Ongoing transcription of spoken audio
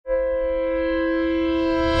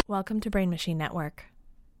Welcome to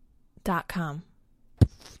BrainMachineNetwork.com.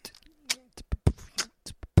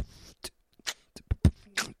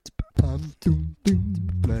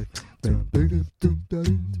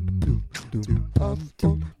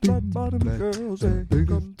 Flat bottom girls, hey,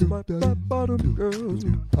 come to my flat bottom girls.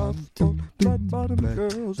 Flat bottom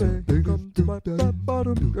girls, hey, come to my flat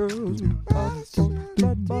bottom girls.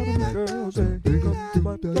 Flat bottom girls, hey, come to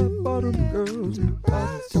my flat bottom girls.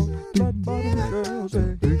 Flat bottom girls,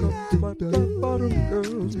 hey, come to my flat bottom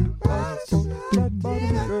girls. Flat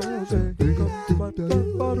bottom girls, hey, come to my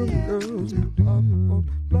flat bottom girls.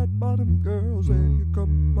 Flat bottom girls, hey, you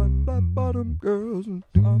come my flat bottom girls.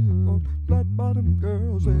 Flat bottom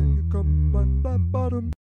girls, hey, you come my flat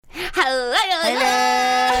bottom. Hello.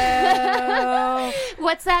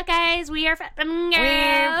 What's up, guys? We are Fat-Bottom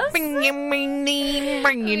Girls.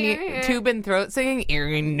 Tube and throat singing. Have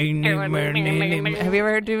you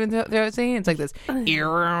ever heard tube and throat singing? It's like this.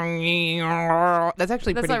 That's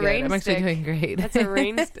actually pretty good. I'm actually doing great. That's a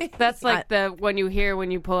rain stick. That's like the one you hear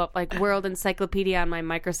when you pull up like World Encyclopedia on my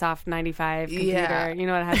Microsoft 95 computer. Yeah. You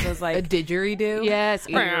know, it has those like a didgeridoo. Yes.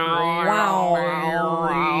 And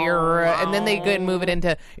then they go and move it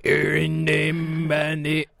into.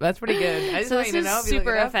 That's pretty good. So this is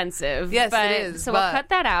super offensive. Yes, it is. So we'll cut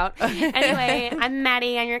that out. Anyway, I'm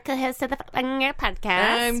Maddie. I'm your co-host of the podcast.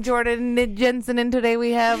 I'm Jordan Jensen, and today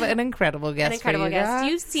we have an incredible guest.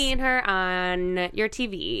 You've seen her on your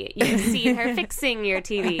TV. You've seen her fixing your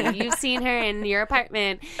TV. You've seen her in your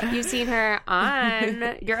apartment. You've seen her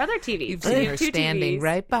on your other TV. You've seen her standing TVs.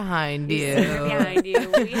 Right behind you. Behind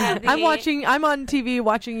you. We have I'm on TV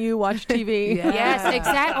watching you watch TV. Yes,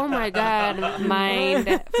 exactly. Oh my God, mind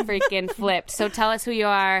freaking flipped. So tell us who you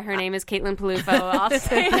are. Her name is Caitlin Palufo. I'll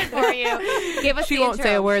say it for you. Give us She the won't intro.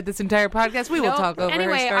 say a word this entire podcast. We will talk over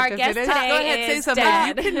anyway, her. Our guest today Go ahead, is say something.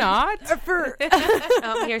 Dad. You cannot.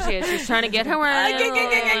 Oh, here she is. She's trying to get her word.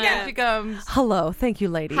 Here she comes. Hello, thank you,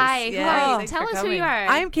 ladies. Hi, who are you? Thanks Tell for us who coming. you are.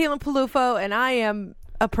 I am Caitlin Palufo, and I am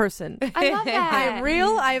a person. I love that. I am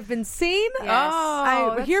real. I have been seen.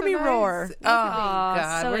 Oh, hear me roar. Oh,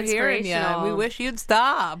 God, so we're hearing you. inspirational. We wish you'd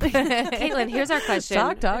stop. Caitlin, here's our question.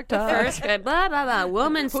 Talk. First, blah, blah, blah,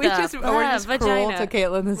 woman stuff. We're just vagina. cruel to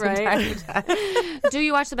Caitlin this Right? entire time. Do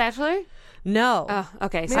you watch The Bachelor? No. Oh,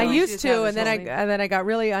 okay. I Maybe used just to, have and then this I got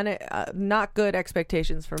really not good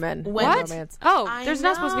expectations for men. in What? romance. Oh, I there's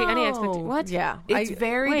not supposed to be any know. expectation. What? Yeah. It's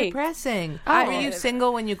very wait. depressing. Oh. Were you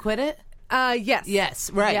single when you quit it? Yes. Yes,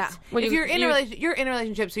 right. Yeah. Well, if you're in a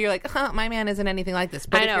relationship, so you're like, my man isn't anything like this.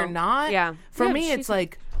 But I if know. you're not, Yeah. For Yeah, me, she's- it's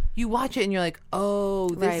like you watch it and you're like, oh,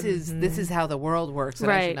 this Right. is how the world works,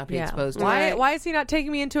 and I Right. should not be Yeah. exposed to Why? it. Why is he not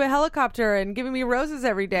taking me into a helicopter and giving me roses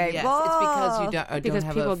every day? Yes, Whoa. it's because you don't Because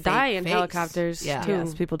have people a fake die in face. helicopters, Yeah. too.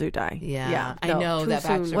 Yes, people do die. Yeah, I no, know too that.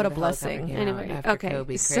 soon. backstory What a with the blessing. helicopter Anyway, after okay.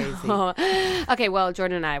 Kobe, So, crazy. okay, well,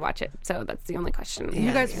 Jordan and I watch it, so that's the only question.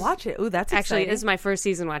 You guys watch it? Ooh, that's Actually, exciting. this is my first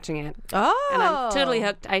season watching it. Oh, And I'm totally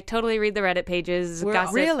hooked. I totally read the Reddit pages. We're-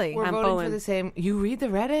 Gossip. really? We're I'm voting pulling. for the same. You read the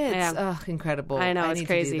Reddit? Yeah. Ugh, incredible. I know, it's need to do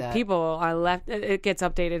crazy. that. People are left. It gets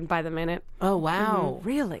updated by the minute. Oh wow.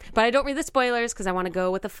 really? But I don't read the spoilers because I want to go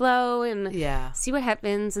with the flow and Yeah. see what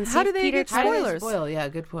happens. And see How if do they Peter get tries- How do they spoilers? spoil? Yeah,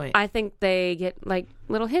 good point. I think they get like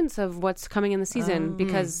little hints of what's coming in the season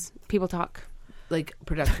because people talk. Like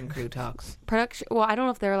production crew talks. Production. Well, I don't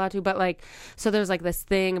know if they're allowed to, but like, so there's like this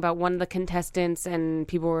thing about one of the contestants, and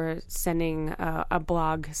people were sending a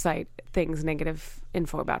blog site things negative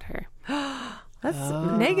info about her. That's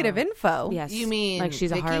negative info. Yes, You mean like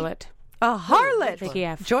she's Vicky? a harlot. A harlot. Vicky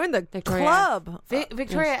F. Join the Victoria club.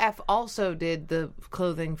 Victoria F. also did the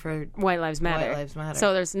clothing for. White Lives Matter. White Lives Matter.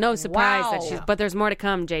 So there's no surprise that Wow. she's. But there's more to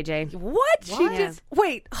come, JJ. What? She What? just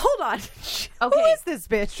wait. Hold on. Who Okay. is this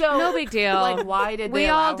bitch? So, No big deal. Like, why did we they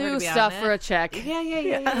all allow her do to be on stuff it? for a check?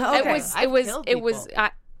 Yeah. It was. I've killed people.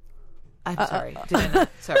 I'm sorry. Did I not?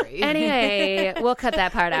 Sorry. Anyway, we'll cut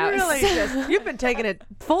that part out. Really, you've been taking it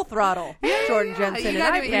full throttle, Jordan Jensen. You and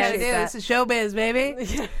gotta I do what you gotta appreciate do. that. This is showbiz,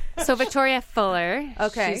 baby. So Victoria Fuller.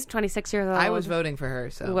 Okay. She's 26 years old. I was voting for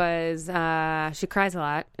her, so. She cries a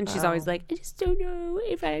lot, and she's always like, I just don't know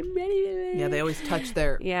if I'm ready. Yeah, they always touch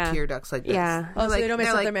their Yeah. tear ducts like this. Yeah. Oh, so they don't mess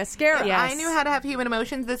they're up their mascara. If Yeah. I Yes. knew how to have human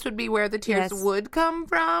emotions, this would be where the tears Yes. would come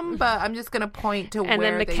from, but I'm just going to point to And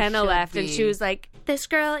where then they McKenna should left, be. and she was like, "This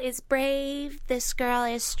girl is brave. This girl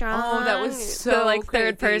is strong." Oh, that was so the like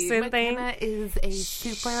third crazy. person thing. McKenna is a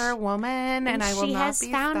super woman, and I will she not has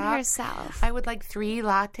be found stopped. herself. I would like 3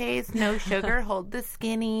 lattes, no sugar, hold the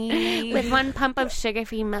skinny. With 1 pump of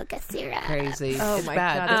sugar-free mocha syrup. Crazy. Oh it's my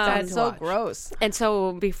bad. god, It's that bad sounds to so watch. gross. And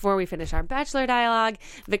so before we finish our Bachelor dialogue,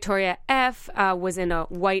 Victoria F. Was in a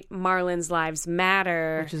White Marlins Lives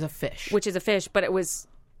Matter. Which is a fish. Which is a fish, but it was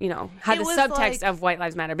had the It was subtext like- of White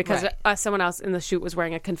Lives Matter because Right. someone else in the shoot was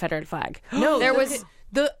wearing a Confederate flag. No, there look was.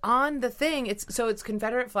 at on the thing. It's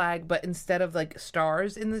Confederate flag, but instead of like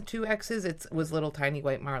stars in the two X's, it was little tiny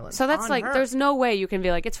white marlins. So that's on like, her. there's no way you can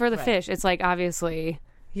be like, it's for the fish. It's like, obviously,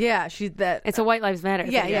 Yeah, she's that. it's a White Lives Matter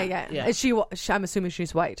Yeah, thing. yeah. Is she? I'm assuming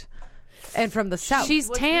she's white, and from the south. She's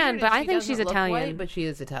What's tan, weird but is I she think she's doesn't look Italian. white, but she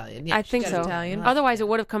is Italian. Yeah, I think she's so. Italian. Otherwise, it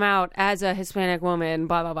would have come out as a Hispanic woman,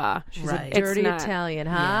 blah, blah, blah. Right. It's dirty not. Italian,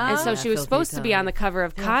 huh? And so Yeah, she was filthy supposed to be on Italian. the cover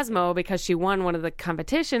of Cosmo because she won one of the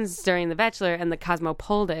competitions during The Bachelor, and the Cosmo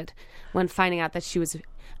pulled it when finding out that she was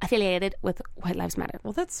affiliated with White Lives Matter.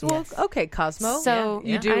 Well, that's Yes. okay, Cosmo. So,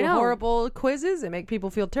 you I do know. horrible quizzes and make people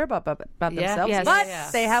feel terrible about themselves, Yes. but Yeah.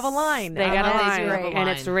 they have a line. They got know a they line, do have a and line.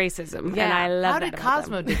 it's racism. Yeah. And I love How that did about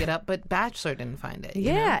Cosmo them. dig it up, but Bachelor didn't find it?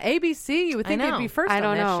 you know? Yeah, ABC. You would think they'd know. be first. I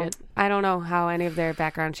don't on that know. Shit. I don't know how any of their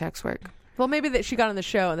background checks work. Well, maybe that she got on the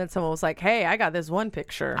show and then someone was like, "Hey, I got this one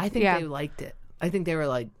picture." I think Yeah. they liked it. I think they were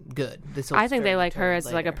like, good. This will I think they turn- like her turn as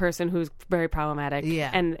like a later. person who's very problematic. Yeah.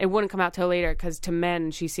 And it wouldn't come out till later because to men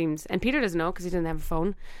she seems, and Peter doesn't know because he doesn't have a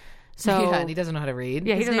phone. So Yeah, and he doesn't know how to read.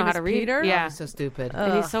 Yeah, he His doesn't know name how is to read. Peter? Yeah, He's so stupid.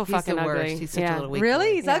 and he's so He's fucking the worst. ugly. He's such yeah. a little weak.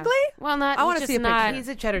 Really? He's Yeah. ugly? Well, not. I want wanna to see a picture. He's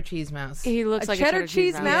a cheddar cheese mouse. He looks A like cheddar a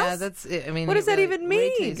cheese mouse? Yeah, that's. I mean, What does that really- even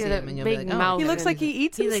wait till you mean? see Get him a and you'll big be like, oh, mouth. He looks like he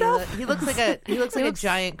eats He himself. looks like a looks-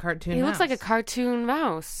 giant cartoon. He looks like a mouse. cartoon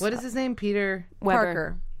mouse. What is his name? Peter Weber.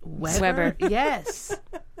 Parker. Weber. Yes.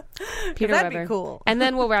 Peter That'd Weber. be cool. And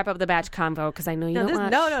then we'll wrap up the batch convo because I know you No, don't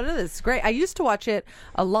watch. no, this is great. I used to watch it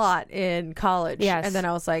a lot in college. Yes. And then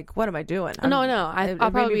I was like, what am I doing? No, I'm- no. it I'll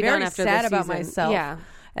made probably me be done very after sad this about season. myself. Yeah.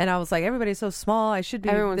 And I was like, everybody's so small. I should be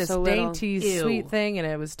Everyone's this so little. dainty, Ew. sweet thing. And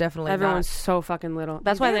it was definitely Everyone's not. so fucking little.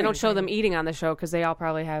 That's why they Very don't show them eating on the show because they all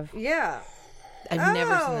probably have. Yeah. I've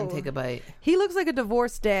never seen him Oh. take a bite. He looks like a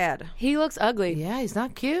divorced dad. He looks ugly. Yeah, he's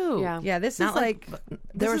not cute. Yeah. Yeah, this Not is like there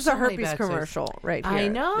this were is so a many herpes bachelors. commercial right here. I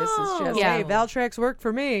know. This is just, Yeah. hey, Valtrex worked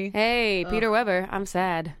for me. Hey, Peter Weber. I'm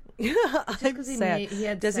sad. I'm 'cause he sad. made- he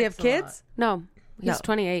had Does he have sex a lot. kids? No, he's No.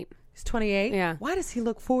 28. He's 28. Yeah. Why does he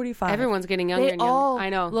look 45? Everyone's getting younger They and younger. all I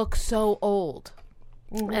know. look so old.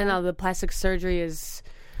 And the plastic surgery is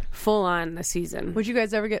full on this season. Would you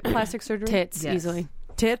guys ever get plastic surgery? Tits Yes. easily.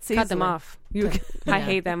 Tits. Cut them easily. off. You, I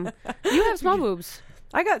hate them. You have small boobs.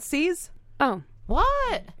 I got C's. Oh,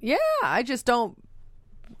 What? Yeah, I just don't.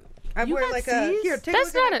 I You wear got like C's? a here. Take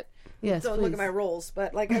that's a look not at it. Yes, Don't look at my rolls,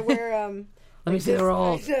 but like I wear Let me see the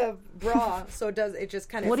rolls. bra, so it does. It just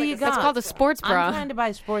kind of. What do you got? It's called a sports bra. I'm trying to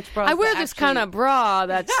buy sports bras. I wear that this actually- kind of bra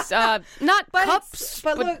that's not But cups.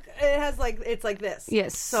 but look, it has like it's like this.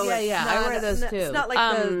 Yes. So Yeah, it's yeah, I not- wear those It's too. not like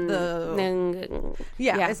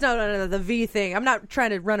yeah, it's not the V thing. I'm not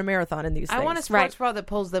trying to run a marathon in these things. I want a sports bra that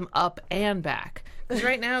pulls them up and back. Because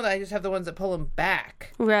right now I just have the ones that pull them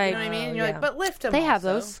back. Right. You know what I mean? And you're yeah. like, but lift them. They have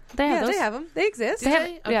also. those. They have Yeah, those. they have them. They exist. They have,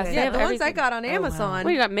 they? yes, Okay. they Yeah, have the ones I everything. got on Amazon.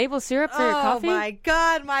 What, you got maple syrup for your coffee? Oh my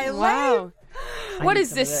god, my Wow. life! What need is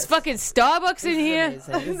some of this, this. fucking Starbucks in This is here?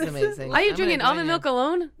 amazing. This is amazing. Are you I'm drinking gonna almond join milk you.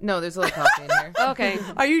 alone? No, there's a little coffee in here. Okay.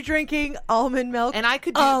 Are you drinking almond milk? And I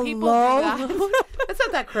could do people do Alone? that. That's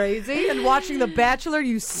not that crazy. and watching The Bachelor,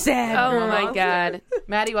 you sad Oh girl. my god.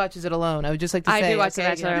 Maddie watches it alone. I would just like to I say. do watch The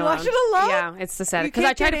okay, Bachelor yeah. You alone. watch it alone? Yeah, it's the sad. You Because I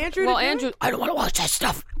can't tried get to. Andrew to well, do it? Andrew, I don't want to watch that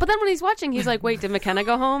stuff. But then when he's watching, he's like, "Wait, did McKenna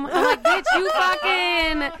go home?" I'm like, "Bitch, you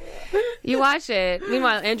fucking, you watch it."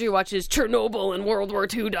 Meanwhile, Andrew watches Chernobyl and World War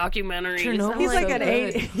II documentaries. Chernobyl? He's Oh, like so an good.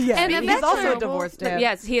 80. Yeah, And he's The Bachelor- also a divorced dad.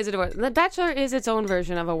 Yes, he is a divorce. The Bachelor is its own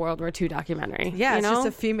version of a World War II documentary. Yeah, you it's know? just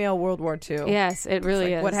a female World War II. Yes, it really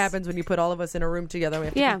Like is. what happens when you put all of us in a room together and we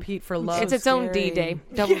have to Yeah. compete for love. It's its own scary. D-Day,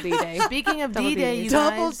 double D-Day. Speaking of Double D-Day, D-Day. you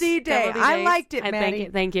Double guys. D-Day. Double I D-Days. liked it, I Maddie.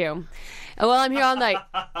 Thank you. Well, I'm here all night,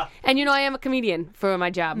 and you know I am a comedian for my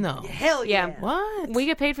job. No. Hell yeah. Yeah. What? We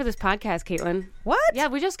get paid for this podcast, Caitlin. What? Yeah,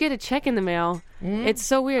 we just get a check in the mail. It's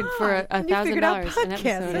so weird for a And you figured out $1,000 an podcasts.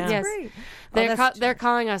 episode. That's yes. great. They're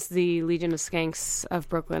calling us the Legion of Skanks of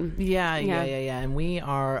Brooklyn. Yeah. Yeah. And we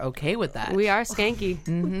are okay with that. We are skanky.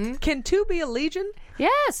 Can two be a legion?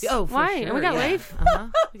 Yes. Oh, for Why? sure, And we got yeah. Leif. Uh-huh.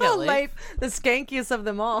 We got Oh, Leif. Leif, the skankiest of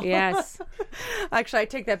them all. Yes. Actually, I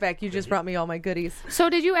take that back. You just brought me all my goodies. So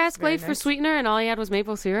did you ask Leif for nice. sweetener, and all he had was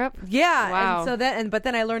maple syrup? Yeah. Wow. And so but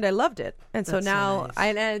then I learned I loved it, and so That's so now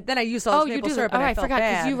nice. and then I used all Oh, this you maple do. syrup, Oh, and I felt forgot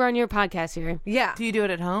bad. you run your podcast here. Yeah. Do you do it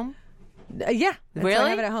at home? Yeah. And so I Really?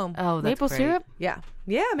 have it at home. Oh, that's Maple great. syrup? Yeah.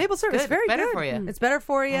 Yeah. Maple syrup is Good. very Better good. for you. It's better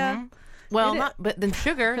for you. Well, not, but then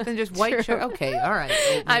sugar, then just white sugar. Okay, all right.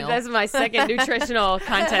 Oatmeal. That's my second nutritional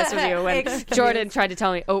contest with you when Jordan tried to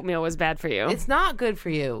tell me oatmeal was bad for you. It's not good for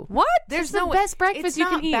you. What? There's It's the no best breakfast you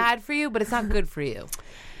can It's eat. not bad for you, but it's not good for you.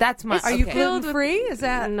 That's my. Are you okay. gluten free? Is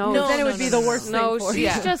that No. Then it No, would be no, the worst No, thing for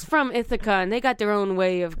she's you. just from Ithaca, and they got their own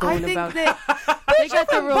way of I going think about. that They got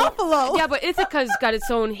their own Buffalo. Yeah, but Ithaca's got its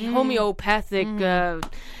own homeopathic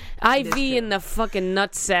IV in the fucking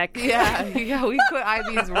nutsack. yeah, we put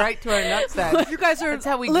IVs right to our nutsack. You guys are That's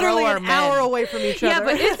how we literally grow our an men. hour away from each other. Yeah,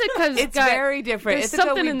 but Ithaca's It's got, very different. there's Ithaca,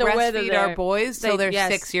 something we in the weather breastfeed there. our boys till they're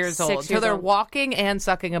yes, 6 years 6 old. So years they're old. walking and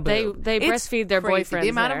sucking a boob. They It's breastfeed their crazy. boyfriends The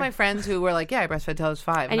amount of there. my friends who were like, "Yeah, I breastfed till I was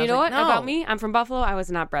 5." And I you know was what like, no. about me? I'm from Buffalo. I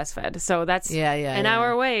was not breastfed, so that's Yeah, an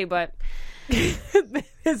hour away. But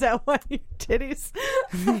Is that why your titties?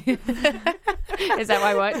 is that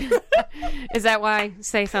why? What? Is that why?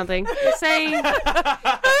 Say something. Say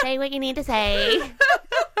what you need to say.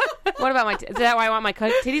 what about my? Is that why I want my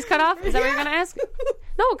titties cut off? Is that what you're gonna ask?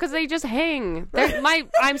 No, because they just hang.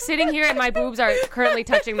 I'm sitting here and my boobs are currently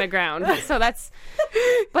touching the ground. So that's.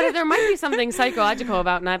 But there might be something psychological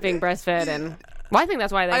about not being breastfed, and well, I think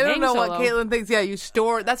that's why they I hang don't know so what low. Caitlin thinks. Yeah, you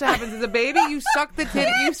store. That's what happens as a baby. You suck the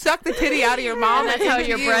titty. You suck the titty out of your mom. And that's how into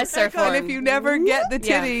your you. breasts are And formed. if you never get the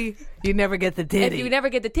Yeah. titty, you never get the If titty. you never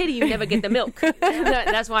get the titty, you never get the milk.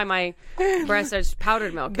 That's why my breasts are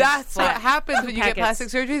powdered milk. It's That's what flat. happens when you get packets. plastic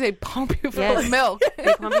surgery. They pump you full Yes. of milk.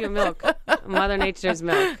 They pump you with milk. Mother Nature's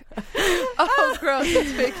milk. Oh, gross!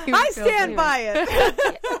 It's making me I feel stand by it.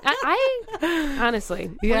 I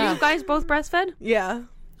honestly, Yeah. were you guys both breastfed? Yeah.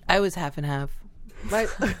 I was half and half.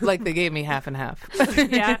 Like they gave me half and half.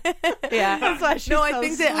 Yeah, yeah. That's why she's No, I so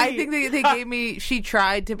think that sweet. they gave me. She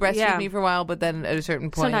tried to breastfeed Yeah. me for a while, but then at a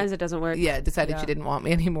certain point, Sometimes it doesn't work. yeah, decided she didn't want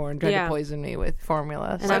me anymore and tried Yeah. to poison me with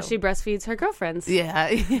formula. And now she breastfeeds her girlfriends. yeah,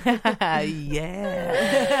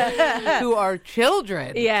 yeah, who are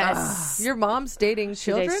children. Yes. Your mom's dating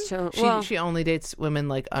children? Dates She well, she only dates women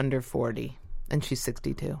like under 40, and she's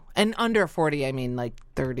 62. And under 40, I mean like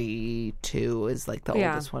 32 is like the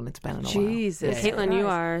Yeah. oldest one. It's been in a while. Jesus. Yeah. Caitlin, you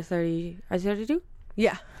are 30. Are you 32?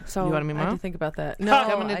 Yeah. So You want to meet I have mom? to think about that. No,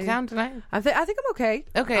 Coming to I, town tonight? I think I'm okay.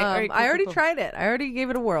 Okay, all right, cool, I already cool. tried it. I already gave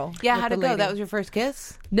it a whirl. Yeah, with how'd the it go? lady. That was your first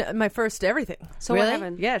kiss? No, my first everything. So Really? what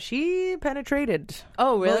happened? Yeah, she penetrated.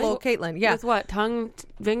 Oh, Little Caitlin. Yeah, With what? Tongue,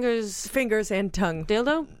 fingers, fingers and tongue.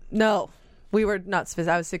 dildo? No, we were not.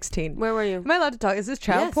 I was 16. Where were you? Am I allowed to talk? Is this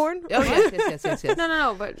child Yes. porn? Oh, yes.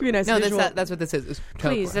 No, but Be a nice No, visual. that's what this is. It's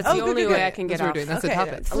please, that's Oh, the good, only good, way good. I can get That's what off. we're doing. That's the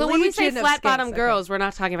topic. So when we Legion say of flat-bottom skanks, girls, we're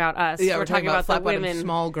not talking about us. Yeah, we're talking about the flat-bottom women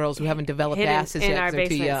small girls who haven't developed hidden asses in yet our 'cause they're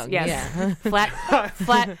too basements. young. Yes. Yeah.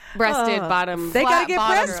 flat-breasted bottom. They gotta get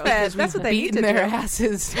Flat-bottom breastfed. because That's we've what they need beaten to their do.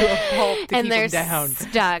 asses to a pulp to and keep they're them down.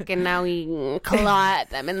 stuck, and now we claw at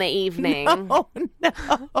them in the evening. Oh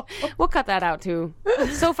no! We'll cut that out too.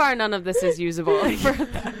 So far, none of this is usable.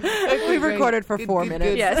 We've recorded for 4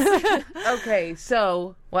 minutes. Yes. Okay,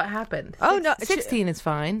 so what happened? Oh, no, 16 is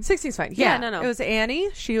fine. 16's fine. Yeah, Yeah, no. It was Annie.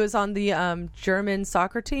 She was on the German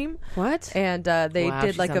soccer team, What? and they Wow,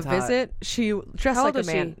 did she like a sounds hot. visit. She dressed How like old a is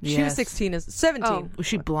man. she? She was Yes. 16, is 17. Oh. Was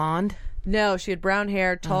she blonde? No, she had brown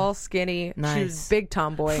hair, tall, skinny. She Nice. was big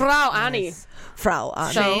tomboy. Frau Annie. Frau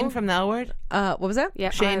Annie. So- Shane from the L Word? What was that?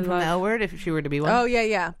 Yeah, Shane I from the love- L Word, if she were to be one? Oh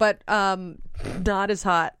yeah, but not as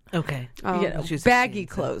hot. Okay. Oh. You know, She was baggy 16,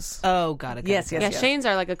 so- clothes. Oh, got it. Yes, Yeah, yes. Shane's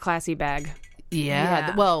are like a classy bag. Yeah.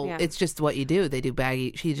 Yeah. Well, Yeah. it's just what you do. They do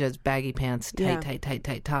baggy. She does baggy pants, Yeah.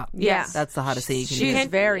 tight top. Yes. That's the hottest thing you can She's do. Can't-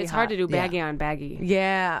 very It's hard to hot. do baggy on baggy.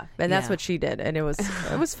 Yeah, and that's Yeah. what she did, and it was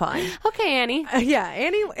fine. Okay, Annie. Yeah,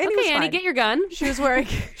 Annie was Okay, Annie, fine. get your gun. She was wearing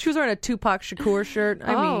a Tupac Shakur shirt.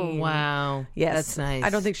 I Oh, mean, Wow. yes, That's nice. I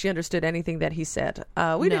don't think she understood anything that he said. We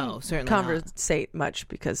No, didn't certainly not. conversate much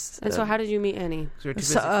because And so, how did you meet Annie? 'Cause we're too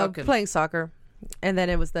busy so, fucking. playing soccer, and then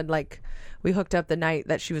it was then like we hooked up the night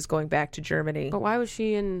that she was going back to Germany. But why was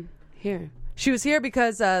she in here? She was here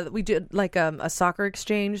because we did like a soccer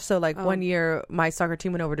exchange. So like Oh. one year, my soccer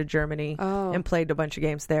team went over to Germany Oh. and played a bunch of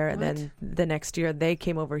games there, and then the next year they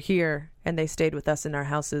came over here and they stayed with us in our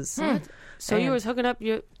houses. So you And- was hooking up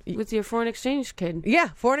with your foreign exchange kid. Yeah,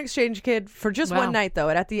 foreign exchange kid for just Wow. one night though.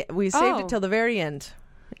 And we saved Oh. it till the very end.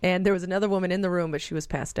 And there was another woman in the room, but she was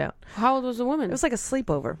passed out. How old was the woman? It was like a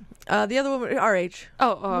sleepover. The other woman, our age.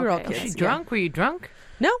 oh, we were all okay. kids. Was she Yeah. drunk? Were you drunk?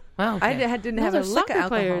 No, Oh, okay. I didn't No, have they're a lick of soccer alcohol.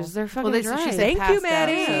 players. They're fucking Well, dry. she said Thank you, passed out,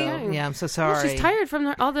 Maddie. so- yeah, I'm so sorry. Well, she's tired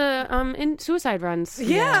from all the suicide runs.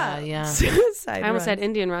 Yeah, Yeah. Suicide I almost said runs.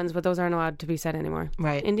 Indian runs, but those aren't allowed to be said anymore.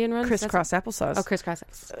 Right. Indian runs? crisscross applesauce. Oh, crisscross.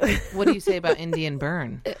 What do you say about Indian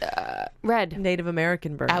burn? Red. Native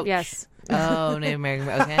American bird. Ouch. Yes. Oh, Native American.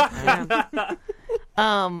 Okay. All right.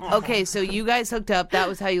 Okay, so you guys hooked up. That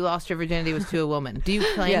was how you lost your virginity, was to a woman. Do you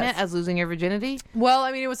claim Yes. it as losing your virginity? Well,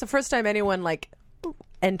 I mean, it was the first time anyone like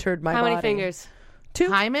entered my How body. many fingers? 2.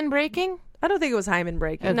 Hymen breaking? I don't think it was hymen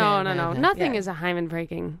breaking. No. okay. Nothing Yeah. is a hymen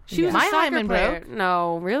breaking. She was My a soccer hymen player. broke.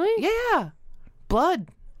 No, really? Yeah. Blood.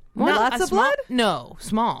 Lots a of small- blood? No,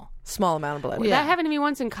 small. Small amount of blood. Yeah. That happened to me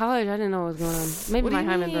once in college. I didn't know what was going on. Maybe What do my you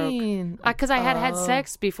hymen mean? broke. Because I had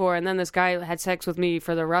sex before, and then this guy had sex with me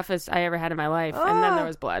for the roughest I ever had in my life, and then there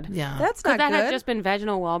was blood. Yeah. That's Could not that good. had just been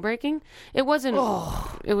vaginal wall breaking? It wasn't.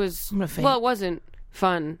 It was. gonna faint. Well, it wasn't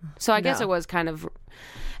fun. So I guess No. it was kind of.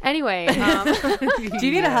 Anyway, Do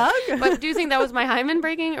you need a hug? but do you think that was my hymen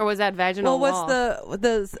breaking, or was that vaginal Well, wall?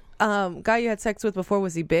 what's the guy you had sex with before?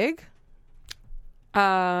 Was he big? Was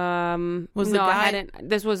the no, I guy- hadn't.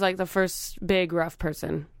 This was like the first big rough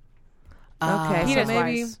person. Okay, so Penis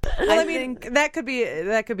maybe. wise. Well, I mean, that could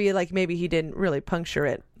be like maybe he didn't really puncture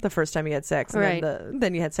it the first time you had sex, and Right.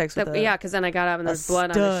 then you had sex with Yeah, because then I got up and there was blood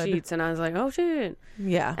on stud. the sheets, and I was like, "Oh shit!"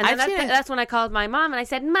 yeah. And then I've seen it- that's when I called my mom and I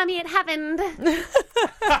said, "Mommy, it happened."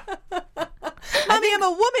 Mommy, I'm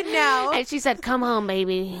a woman now. And she said, "Come home,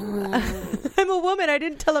 baby. I'm a woman. I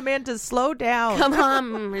didn't tell a man to slow down. Come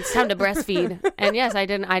home. It's time to breastfeed." And yes, I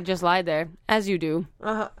didn't. I just lied there, as you do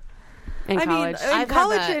in I mean, college. in I've had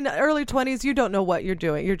college that. in early 20s, you don't know what you're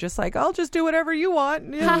doing. You're just like, I'll just do whatever you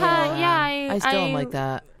want. Haha, yeah, I still am like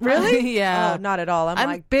that. Really? Yeah. Oh, not at all. I'm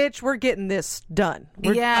like, bitch, we're getting this done.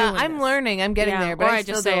 We're Yeah, doing I'm this. learning. I'm getting Yeah, there, but or I I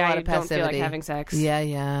still just do say a lot I of don't feel like passivity. having sex. Yeah,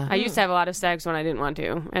 yeah. I used to have a lot of sex when I didn't want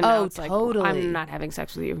to, and Oh, now it's like, totally. I'm not having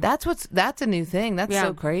sex with you. That's a new thing. That's Yeah.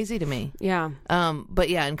 so crazy to me. Yeah. But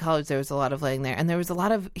yeah, in college there was a lot of laying there, and there was a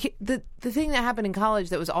lot of the thing that happened in college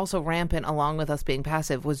that was also rampant along with us being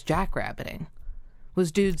passive was jackrabbiting. Was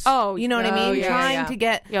dudes? Oh, you know what I mean? yeah, Trying yeah. to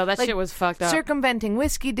get Yo, that like, shit was fucked up. circumventing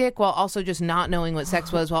whiskey dick while also just not knowing what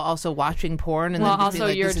sex was, while also watching porn, and Well, then just being also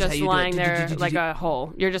like, you're this is how just you do it. lying there like a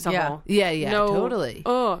hole. You're just a Yeah. hole. Yeah, yeah, No, totally.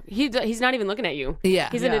 Oh, he's not even looking at you. Yeah.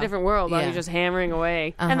 he's in a Yeah. different world while Yeah. you're just hammering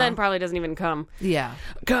away, and then probably doesn't even come. Yeah.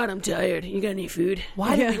 God, I'm tired. You got any food?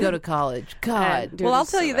 Why did we go to college? God. Dude, Well, I'll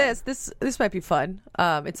it's tell so you bad. this might be fun.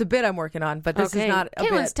 It's a bit I'm working on, but this Okay. is not a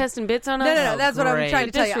Caitlin's bit. testing bits on us. No. That's what I'm great. trying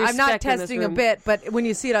to tell you. I'm not Disrespect in this testing a room. bit, but when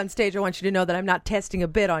you see it on stage, I want you to know that I'm not testing a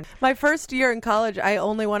bit on. My first year in college, I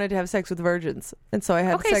only wanted to have sex with virgins, and so I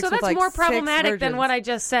had Okay, sex so with that's like more 6 problematic than virgins. what I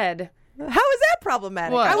just said. How is that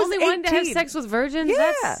problematic? What? I was Only wanted to have 18. sex with virgins.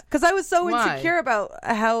 Yeah, That's, because I was so Why? insecure about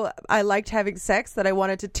how I liked having sex that I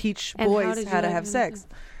wanted to teach And how boys did you how to like have having sex.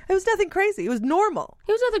 It was nothing crazy. It was normal.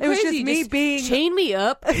 it was nothing It was crazy. just me being- chain me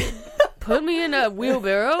up, put me in a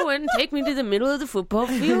wheelbarrow, and take me to the middle of the football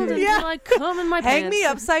field until Yeah. I come in my Hang pants. me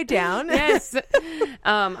upside down. Yes.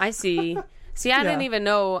 I see. See, I didn't Yeah. even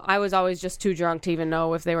know. I was always just too drunk to even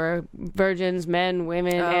know if they were virgins, men,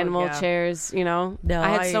 women, Oh, animal yeah. chairs. You know, No, I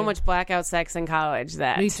had so I- much blackout sex in college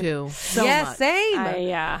that Me too. So yeah, much. same.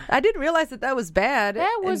 Yeah. I didn't realize that was bad.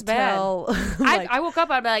 That was bad. until, like, I woke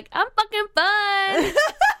up. I'd be like, I'm fucking fun.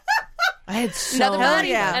 I had so Another much body,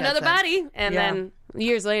 blackout another sex. body, and Yeah. then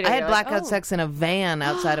years later, I had you're like, blackout oh. sex in a van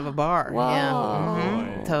outside of a bar.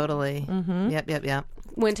 Yeah, totally. Yep.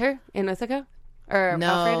 Winter in Ithaca, or No,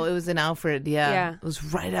 Alfred? it was in Alfred. Yeah. Yeah. It was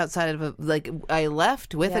right outside of a, like, I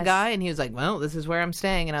left with a Yes. guy and he was like, well, this is where I'm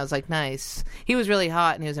staying. And I was like, nice. He was really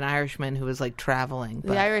hot and he was an Irishman who was like traveling.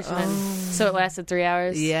 But, The Irishman. So it lasted 3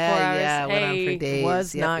 hours. 4 hours. yeah, went on for Hey, days.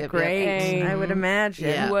 was Yep, not yep, great. Hey. I would imagine.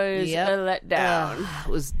 Yeah. Was Yep. a letdown. Ugh,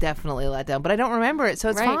 it was definitely a letdown, but I don't remember it, so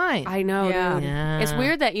it's Right. fine. I know, Yeah. dude. Yeah. It's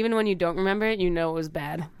weird that even when you don't remember it, you know it was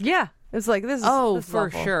bad. Yeah. It's like this is Oh, this is for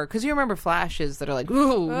awful. sure. Because you remember flashes that are like,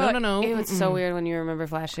 ooh, no. It was so weird when you remember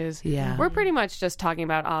flashes. Yeah. We're pretty much just talking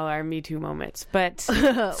about all our Me Too moments, but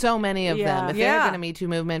So many of Yeah. them. If there had Yeah. been a Me Too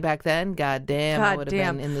movement back then, goddamn, I God would have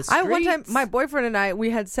damn. been in the streets. One time, my boyfriend and I, we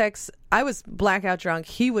had sex. I was blackout drunk.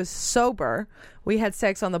 He was sober. We had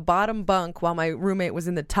sex on the bottom bunk while my roommate was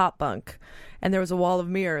in the top bunk. And there was a wall of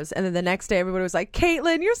mirrors. And then the next day, everybody was like,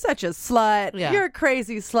 Caitlin, you're such a slut. Yeah. You're a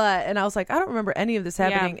crazy slut. And I was like, I don't remember any of this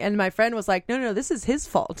happening. And my friend was like, no, this is his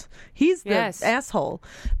fault. He's the Yes. asshole.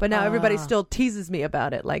 But now everybody still teases me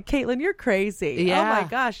about it. Like, Caitlin, you're crazy. Yeah. Oh my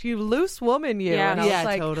gosh, you loose woman, you. Yeah. And I was Yeah,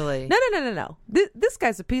 like, totally. No. This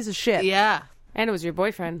guy's a piece of shit. Yeah. and it was your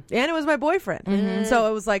boyfriend. And it was my boyfriend. So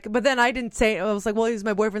it was like, but then I didn't say, I was like, well, he's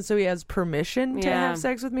my boyfriend, so he has permission to Yeah. have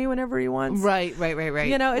sex with me whenever he wants. Right.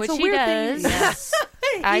 You know, it's Which a he weird does. thing. Yes.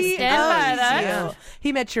 I He stand by owns that. you.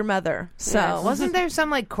 He met your mother. So Yes. Wasn't there some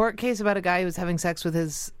like court case about a guy who was having sex with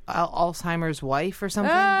his Alzheimer's wife or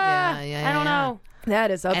something? Ah, yeah. I don't know.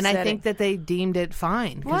 that is upsetting. And I think that they deemed it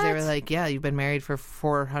fine because they were What? like, yeah, you've been married for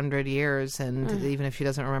 400 years, and even if she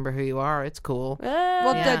doesn't remember who you are, it's cool.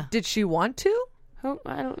 well, Yeah. did she want to? Who?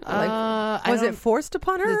 I don't know. Was it forced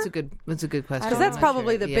upon her? That's a good question. Because that's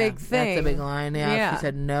probably the big thing. That's the big line. Yeah. Yeah. If she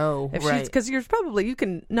said no, If right? because you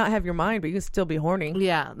can not have your mind, but you can still be horny.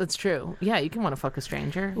 Yeah, that's true. Yeah, you can want to fuck a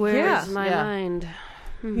stranger. Where's my Yeah. mind?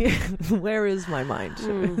 Yeah. Where is my mind?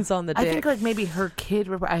 It's on the dick. I think like maybe her kid.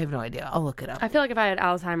 I have no idea. I'll look it up. I feel like if I had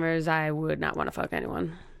Alzheimer's, I would not want to fuck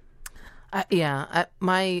anyone.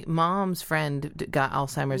 My mom's friend got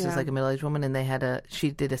Alzheimer's as Yeah. like a middle-aged woman, and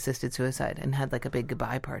she did assisted suicide and had like a big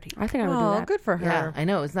goodbye party. I think I would do Oh, that. good for her. Yeah, I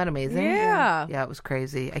know. Isn't that amazing? Yeah. Yeah, it was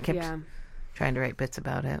crazy. I kept trying to write bits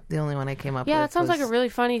about it. The only one I came up with Yeah, that sounds was, like a really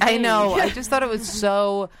funny thing. I know. I just thought it was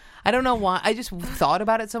so... I don't know why. I just thought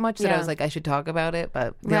about it so much that I was like, I should talk about it.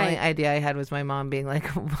 But the only idea I had was my mom being like,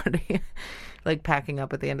 what are you... Like packing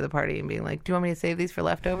up at the end of the party and being like, do you want me to save these for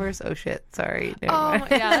leftovers? Oh, shit. Sorry. Never mind.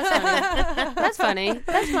 Yeah, that's funny.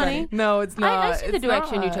 That's funny. No, it's not. I see the It's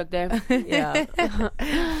direction you not. took there. Yeah.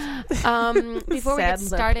 Before we get Sad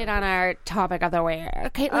started on our topic of the week,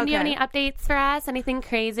 Caitlin, do you have Okay. any updates for us? Anything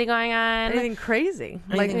crazy going on? Anything crazy?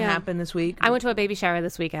 Anything Yeah. happened this week? I went to a baby shower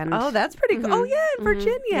this weekend. Oh, that's pretty cool. Oh, yeah, in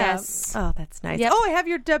Virginia. Yes. Oh, that's nice. Yep. Oh, I have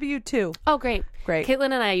your W-2. Oh, great. Great. Caitlin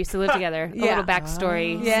and I used to live together. A Yeah. little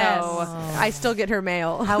backstory. Yes. So, I still get her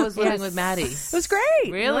mail. How was living Yes. with Maddie? It was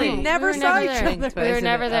great. Really? We never We were saw never each there. other. We were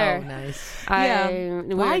never there. Oh, nice. we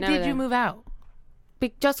Why were never did there. you move out?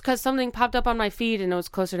 Just because something popped up on my feed and it was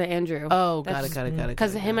closer to Andrew. Oh, got it.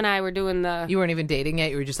 Because him and I were doing the... You weren't even dating yet.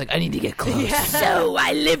 You were just like, I need to get close. So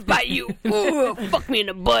I live by you. Ooh, fuck me in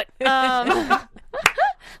the butt.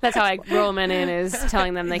 That's how I roll men in, is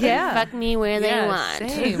telling them they can Yeah. fuck me where they want.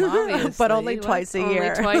 Same, obviously. But only twice a Only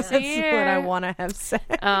year. twice a That's year. when I want to have sex.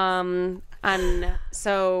 And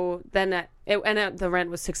so then the rent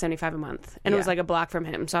was $675 a month, and it was Yeah. like a block from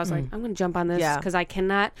him. So I was like, I'm going to jump on this Yeah. because I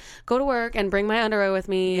cannot go to work and bring my underwear with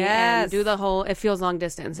me Yes. and do the whole. It feels long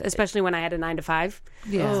distance, especially when I had a 9 to 5.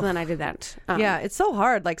 Yeah. So then I did that. Yeah, it's so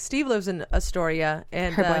hard. Like Steve lives in Astoria,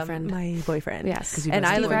 and Her boyfriend. my boyfriend. Yes. 'Cause you And both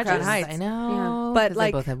I have live in Crown boyfriends. Heights. I know. Yeah. But, 'Cause like-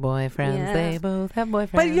 they both have boyfriends. Yeah. They both have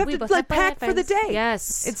boyfriends. But you have We to both like have pack for the boyfriends. day.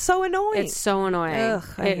 Yes. It's so annoying. It's so annoying. Ugh,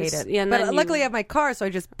 I hate It's- it. Yeah, and but then luckily I you, have my car, so I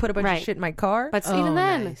just put a bunch Right. of shit in my car. but Oh, even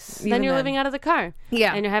then, nice. then Even you're then. living out of the car.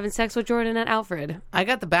 Yeah. And you're having sex with Jordan at Alfred. I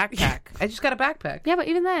got the backpack. I just got a backpack. Yeah, but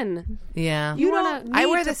even then, Yeah. you wanna- don't. I need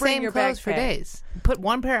wear to the bring same your clothes for backpack. days. Put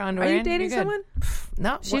one pair of Are underwear you in, dating you're good. someone?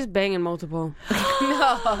 No. she's banging multiple.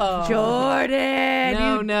 Jordan,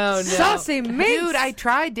 No, no. saucy minx. Dude, I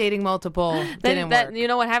tried dating multiple. Didn't work. You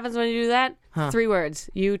know what happens when you do that? 3 words.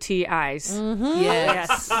 UTIs.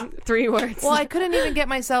 Yes. Yes. 3 words. Well, I couldn't even get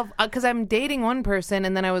myself because I'm dating one person,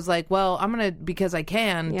 and then I was like, "Well, I'm gonna because I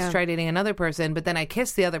can Yeah. try dating another person." But then I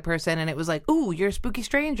kissed the other person, and it was like, "Ooh, you're a spooky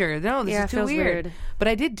stranger." No, this Yeah, is it too feels weird. weird. But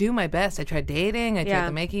I did do my best. I tried dating. I tried Yeah.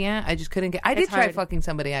 the making out. I just couldn't get. I did It's try hard. fucking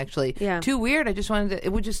somebody actually. Yeah. Too weird. I just wanted to.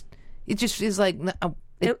 It would just. It just is like.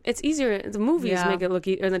 it's easier. The movies Yeah. make it look,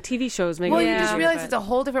 or the TV shows make Well, it you easier. just realize but- it's a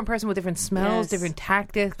whole different person with different smells, Yes. different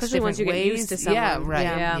tactics, Especially different once you get ways. used to someone. Yeah, right.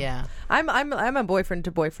 Yeah. Yeah. I'm a boyfriend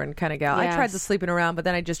to boyfriend kind of gal. I tried the Yes. sleeping around, but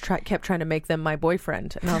then I just kept trying to make them my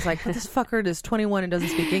boyfriend, and I was like, "This fucker is 21 and doesn't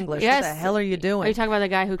speak English. Yes. What the hell are you doing?" Are you talking about the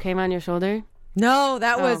guy who came on your shoulder? No,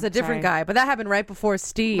 that Oh, was a different sorry. guy, but that happened right before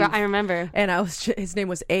Steve. I remember. And his name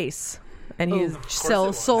was Ace, and he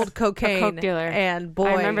sold cocaine. A coke dealer. And boy,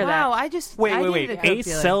 I remember that. Wow, I just I dated Wait. a coke Ace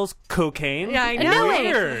dealer. sells cocaine? Yeah, I No know. way.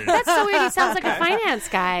 Weird. That's so weird. He sounds like a finance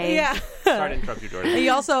guy. Yeah. Sorry to interrupt you, Jordan. He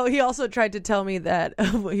also tried to tell me that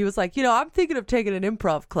he was like, I'm thinking of taking an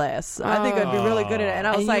improv class. I think I'd be really good at it. And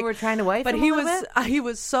I was And like, you were trying to wife but him he a little was he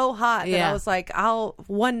was so hot that Yeah. I was like, I'll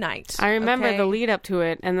one night. I remember okay? the lead up to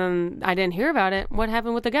it, and then I didn't hear about it. What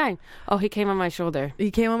happened with the guy? Oh, he came on my shoulder.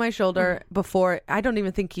 He came on my shoulder before. I don't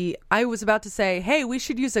even think I was about to say, "Hey, we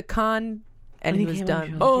should use a con," and he was came on done.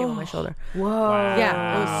 your He shoulder. came on my shoulder. Wow.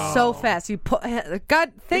 Yeah, it was so fast. Thank was God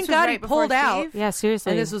he right before pulled out. Steve? Yeah,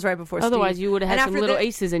 seriously. And this was right before Otherwise, Steve. you would have had And some after little the-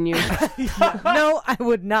 aces in you. No, I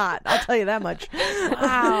would not. I'll tell you that much.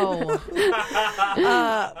 Wow.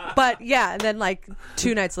 But yeah, and then like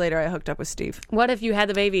 2 nights later, I hooked up with Steve. What if you had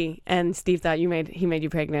the baby and Steve thought he made you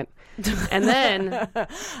pregnant, and then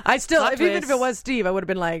I still, Plot even if twist. it was Steve, I would have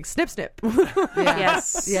been like, snip, snip.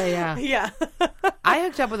 yes, Yeah. Yeah. I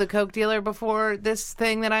hooked up with a coke dealer before this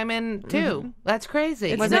thing that I'm in too. That's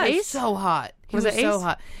crazy. Was He it Ace? So hot. He Was was it so Ace?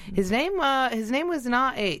 hot. His name was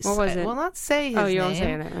not Ace. What was I it? will not say his Oh, you name. won't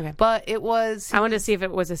say it. Okay. But it was. I wanted to see if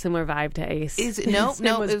it was a similar vibe to Ace. No, His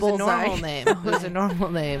name was it was a Bullseye. normal name. It was a normal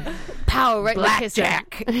name. Pow, right?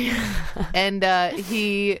 Blackjack. And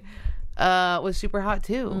he was super hot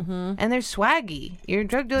too. And they're swaggy. Your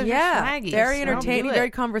drug dealers Yeah. are swaggy. Very So don't entertaining, do it.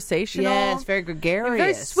 very conversational. Yes, very gregarious.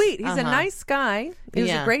 Very sweet. He's a Uh-huh. nice guy. He was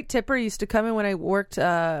Yeah. a great tipper. He used to come in when I worked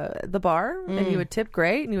the bar, and he would tip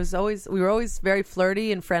great. And we were always very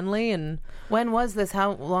flirty and friendly. And When was this?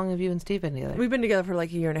 How long have you and Steve been together? we've been together for like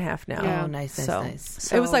a year and a half now. Yeah. Oh, nice, nice, So,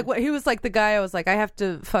 nice. it was like he was like the guy I was like, I have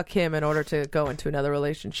to fuck him in order to go into another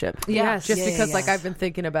relationship. Yes. Just Yeah, because yeah, like yeah. I've been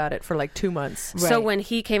thinking about it for like 2 months. So Right. when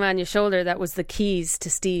he came on your shoulder, that was the keys to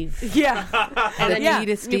Steve. Yeah. And then Yeah. Key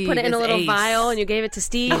to Steve you put it in a is little ace. vial and you gave it to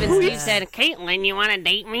Steve, and Steve said, "Caitlin, you want to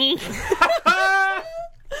date me?"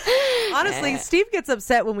 Honestly, Steve gets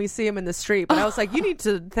upset when we see him in the street, but I was like, you need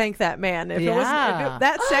to thank that man. If it wasn't, Yeah.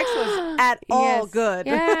 that sex was at all good.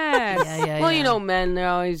 Yes. Yeah, yeah, Well, yeah. you know, men, they're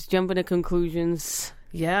always jumping to conclusions.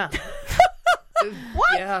 Yeah.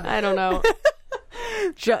 Yeah. I don't know.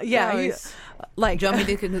 Yeah. Always. Like Jumping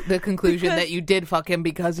to the conclusion that you did fuck him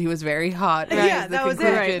because he was very hot. Yeah, is the that was it.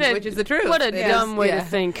 conclusion, Right. which is the truth. What a It dumb is- way yeah. to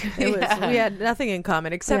think. It was, we had nothing in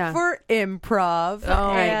common except Yeah. for improv.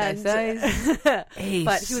 Oh, and, nice. Ace.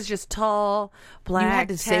 But he was just tall, black. had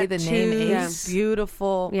to say the name tattoos, Ace.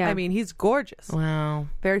 beautiful. Yeah. I mean, he's gorgeous, Wow.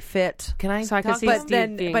 very fit. Can I So I can talk see about But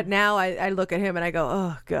Steve being- but now I look at him and I go,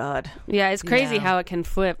 oh god, Yeah, it's crazy Yeah. how it can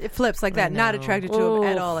flip. it flips like that. Not know. attracted to him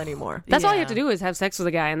at Oof. all anymore. That's all you have Yeah. to do is have sex with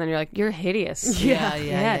a guy, and then you're like, you're hideous. Yeah,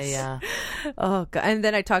 Yes. yeah. Oh god! And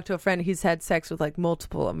then I talked to a friend. He's had sex with like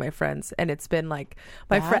multiple of my friends, and it's been like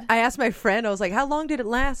my Bad? friend. I asked my friend. I was like, "How long did it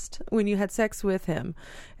last when you had sex with him?"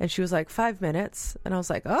 And she was like, 5 minutes. And I was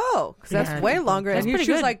like, "Oh, because that's Yeah, way longer." that's And pretty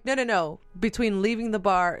she was good. like, "No. Between leaving the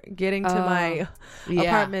bar, getting to my Yeah.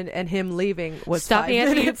 apartment, and him leaving was Stopping 5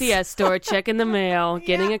 at minutes." the UPS store, checking the mail,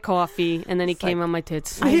 getting a coffee, and then he came on my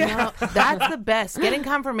tits. I know. That's the best. Getting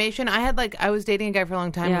confirmation. I was dating a guy for a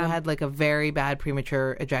long time Yeah. who had like a very bad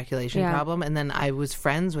premature ejaculation Yeah. problem, and then I was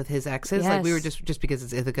friends with his exes. Like we were Yes. just because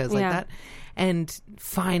it's Ithaca's like Yeah. that. And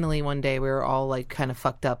finally one day we were all like kind of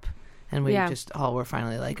fucked up, and we Yeah. just all were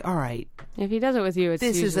finally like, all right, If he does it with you, it's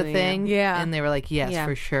this is a usually, thing. Yeah. And they were like, yes, Yeah.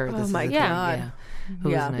 for sure. Oh This my is a God. thing. Yeah. It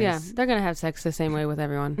was Yeah. nice. Yeah, they're gonna have sex the same way with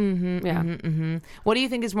everyone. Mm-hmm, Yeah. mm-hmm. What do you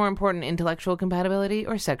think is more important, intellectual compatibility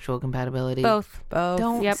or sexual compatibility? Both. Both.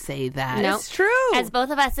 Don't Yep. say that. No. It's true. As both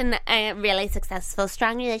of us in a really successful,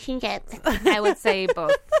 strong relationship. I would say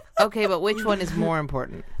both. Okay, but which one is more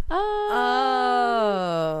important?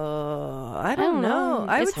 Oh, I don't know.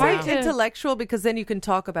 I would It's hard say to- intellectual because then you can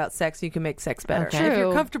talk about sex. You can make sex better. Okay. If you're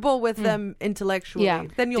True. comfortable with them intellectually, Yeah.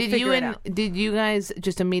 then you'll figure it out. Did you guys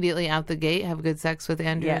just immediately out the gate have good sex with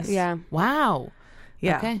Andrew? Yes. Yeah. Wow.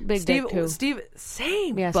 Yeah. Okay. Big Steve, dick, too. Steve,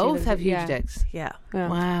 same. Yeah, Both Steve, have huge yeah. dicks. Yeah. Yeah.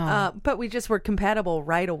 Wow. But we just were compatible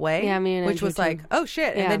right away. Yeah, me and which Andrew, was too. like, oh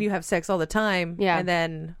shit, Yeah. and then you have sex all the time. Yeah. and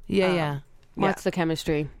then yeah. What's the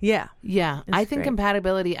chemistry? yeah. Yeah. I think great.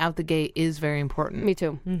 compatibility out the gate is very important. Me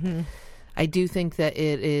too. I do think that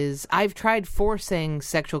it is. I've tried forcing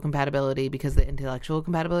sexual compatibility because the intellectual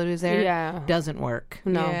compatibility is there. Yeah. Doesn't work.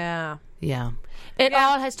 No. Yeah. Yeah. It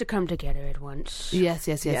all has to come together at once. Yes.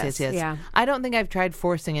 Yes. Yeah. I don't think I've tried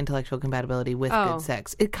forcing intellectual compatibility with Oh. good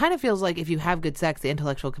sex. It kind of feels like if you have good sex, the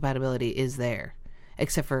intellectual compatibility is there.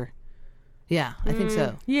 Except for, yeah, I think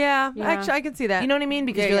so. Yeah. Yeah. Actually, I can see that. You know what I mean?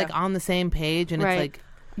 Because Yeah, you're yeah. like on the same page, and Right. it's like,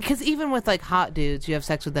 because even with like hot dudes, you have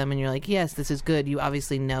sex with them, and you're like, yes, this is good. You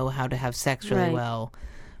obviously know how to have sex really Right. well,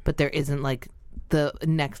 but there isn't like the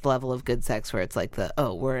next level of good sex where it's like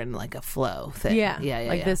we're in like a flow thing. Yeah. yeah.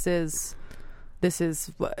 Like yeah. this is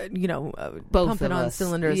Both pumping of on us.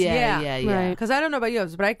 cylinders. Yeah, yeah, yeah. Right. Because I don't know about you,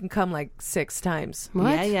 but I can come like 6 times.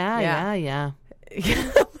 What? Yeah.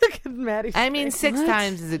 Look at Maddie. I mean, 6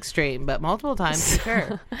 times is extreme, but multiple times for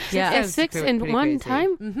sure. yeah. If 6 in pretty one crazy.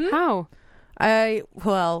 time? How?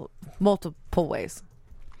 Multiple ways.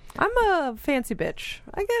 I'm a fancy bitch.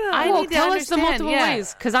 I get I Well, need to tell us the understand, multiple yeah.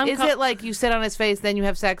 ways, 'cause I'm Is co- it like you sit on his face, then you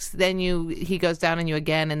have sex, then he goes down on you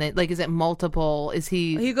again, and then like is it multiple? Is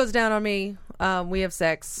He goes down on me. We have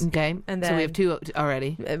sex. okay? And so we then- have 2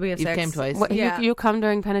 already. We have You sex. came twice. What, Yeah. you come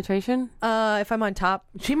during penetration? If I'm on top,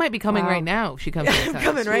 She might be coming Wow. right now. She comes. to this house.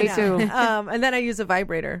 coming right Me now. too. And then I use a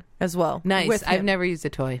vibrator as well. Nice. with I've him. never used a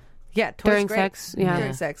toy. Yeah, toys During great. sex? Yeah.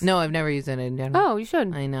 During sex. No, I've never used it in general. Oh, you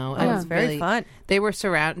should. I know. Oh, it's very fun. They were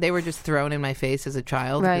They were just thrown in my face as a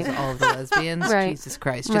child Right. because all of the lesbians. Right. Jesus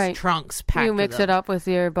Christ, just Right. trunks packed. You with mix them. it up with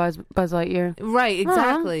your Buzz Lightyear. Right,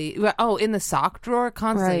 exactly. Oh, in the sock drawer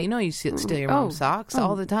constantly. Right. You know, you steal your Oh. mom's socks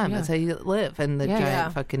all the time. yeah. That's how you live. And the Yeah. giant Yeah.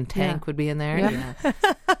 fucking tank Yeah. would be in there. Yeah. Yeah.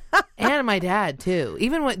 And my dad too.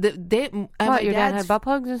 Even when my What, your dad dad's- had butt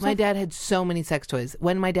plugs or something? My dad had so many sex toys.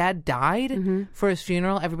 When my dad died Mm-hmm. for his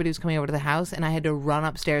funeral, everybody was coming over to the house, and I had to run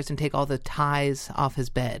upstairs and take all the ties off his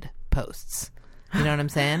bed posts. You know what I'm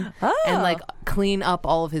saying? Oh. And like clean up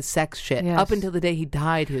all of his sex shit. Yes. Up until the day he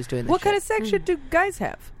died, he was doing this. What shit. kind of sex shit do guys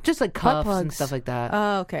have? Just like cuffs and plugs. stuff like that.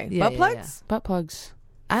 Oh, okay. Yeah, Butt yeah, plugs? Butt plugs.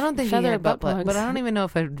 I don't think he feather had butt butt plug, plugs. but I don't even know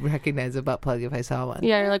if I'd recognize a butt plug if I saw one.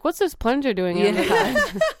 Yeah, you're like, what's this plunger doing? on the Yeah.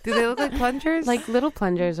 Do they look like plungers? like little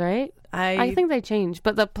plungers, right? I I think they changed,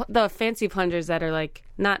 but the fancy plungers that are like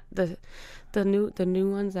not the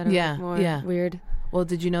new ones that are Yeah, more yeah. weird. Well,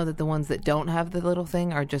 did you know that the ones that don't have the little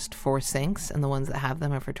thing are just for sinks, and the ones that have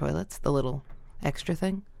them are for toilets? The little extra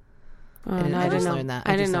thing. Oh, I no, just didn't know. learned that.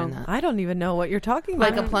 I didn't just know. learned that. I don't even know what you're talking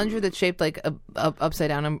Like about. a plunger that's shaped like a upside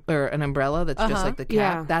down or an umbrella that's just like the cap.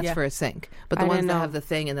 Yeah. That's Yeah. for a sink. But the I ones didn't that know. have the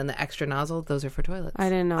thing and then the extra nozzle, those are for toilets. I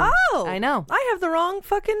didn't know. Oh, I know. I have the wrong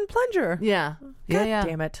fucking plunger. Yeah. Yeah, God yeah.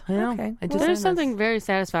 damn it. I know. Okay. I just There's learned something very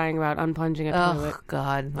satisfying about unplunging a toilet. Oh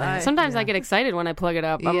God. Sometimes I get excited when I plug it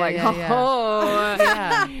up. I'm Yeah, like, yeah, yeah. oh,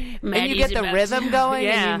 Yeah. And you get the rhythm going,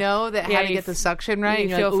 and Yeah. you know that Yeah, how to you get the suction right. you and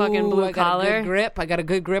you're feel like, fucking "Ooh, blue I got a collar." good grip. I got a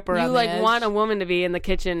good grip around You the like edge. want a woman to be in the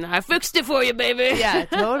kitchen. I fixed it for you, baby. Yeah,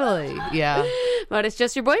 totally. Yeah. But it's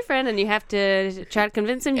just your boyfriend, and you have to try to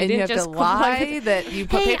convince him you And you didn't have just to lie plug- that you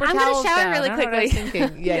put Hey, paper I'm gonna towels shower down. really I don't know what I was quickly.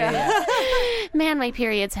 thinking. Yeah. Man, my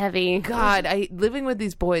period's heavy. God, living with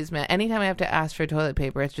these boys, man. Anytime I have to ask for toilet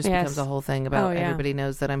paper, it just Yes. becomes a whole thing about Oh, yeah. everybody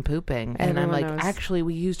knows that I'm pooping, and I'm Everyone like, knows. actually,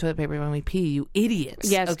 we use toilet paper when we pee. You idiots.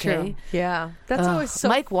 Yes, okay. true. Yeah. That's Ugh. always so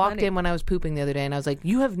Mike walked funny. in when I was pooping the other day, and I was like,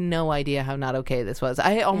 "You have no idea how not okay this was."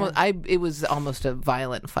 It was almost a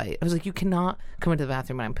violent fight. I was like, "You cannot come into the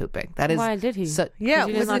bathroom when I'm pooping." That is Why did he? Yeah,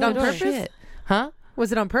 He was doesn't it know on the door. purpose? Shit. Huh?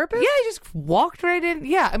 Was it on purpose? Yeah, I just walked right in.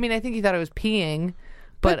 Yeah, I mean, I think he thought I was peeing.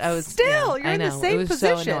 But I was still, yeah, you're I in the know. same It was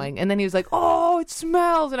so position. annoying. And then he was like, "Oh, it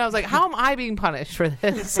smells," and I was like, "How am I being punished for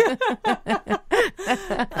this?"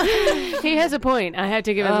 He has a point. I had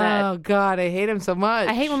to give him that. Oh God, I hate him so much.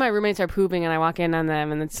 I hate when my roommates are pooping and I walk in on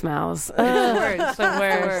them and it smells. the worst. The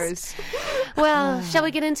worst. Well, shall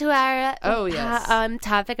we get into our Oh, yes.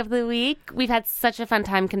 topic of the week? We've had such a fun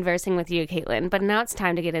time conversing with you, Caitlin, but now it's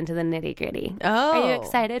time to get into the nitty gritty. Oh. Are you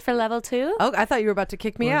excited for level 2? Oh, I thought you were about to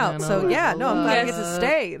kick me We're out. gonna So yeah, no, I'm glad I get level to up.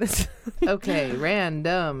 stay. This- Okay,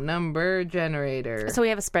 random number generator. So we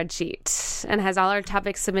have a spreadsheet and it has all our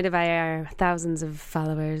topics submitted by our thousands of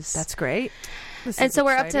followers. That's great. This and is so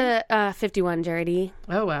we're exciting. up to 51, Jardy.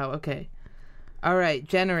 Oh wow. Okay. All right.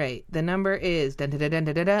 Generate. The number is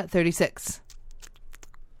 36.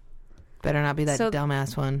 Better not be that So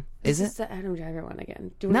dumbass one. Is This it? the Adam Driver one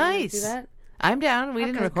again. Do we want to Nice. do that? I'm down. We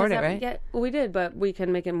didn't Okay, record 'cause it, that- right? Yeah, we did, but we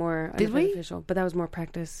can make it more Did we? unofficial. But that was more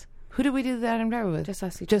practice. Who did we do the Adam Driver with? Just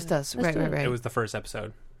us. Just us. Let's Right, do right, it. right. It was the first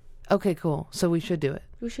episode. Okay, cool. So we should do it.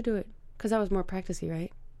 We should do it because that was more practicey, right?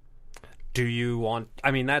 Do you want?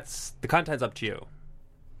 I mean, that's the content's up to you.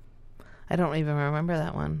 I don't even remember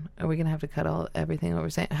that one. Are we gonna have to cut everything what we're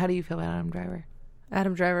saying? How do you feel about Adam Driver?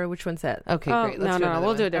 Adam Driver. Which one's that? Okay, Oh, great. Let's no, do no, another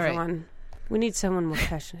we'll do a All different right. one. We need someone more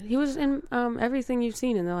passionate. He was in everything you've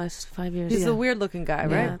seen in the last 5 years. He's yeah. the weird-looking guy,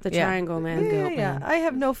 Yeah, right? the triangle man. Yeah, Goat yeah. man. I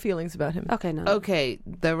have no feelings about him. Okay, no. Okay,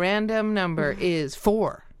 the random number is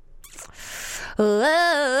 4.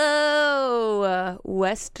 Hello,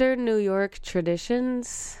 Western New York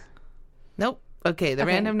traditions. Nope. Okay, the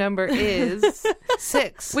Okay. random number is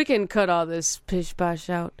 6. We can cut all this pish posh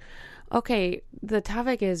out. Okay, the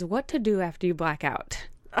topic is what to do after you black out.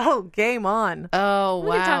 Oh, game on. Oh, We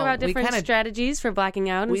wow. can talk about different kinda- strategies for blacking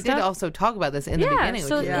out and We stuff. did also talk about this in the yeah, beginning.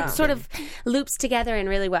 so which is it interesting. sort of loops together in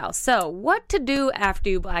really well. So, what to do after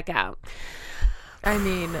you black out? I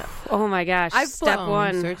mean, Oh my gosh! I've Step Phone,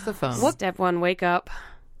 one. Search the phone. Step one. Wake up.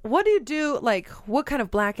 what do you do? Like, what kind of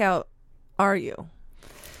blackout are you?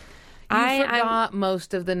 You I'm- forgot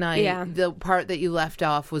most of the night. Yeah. The part that you left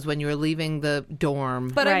off was when you were leaving the dorm.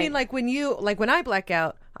 But I Right. mean, like when I black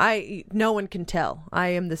out, no one can tell. I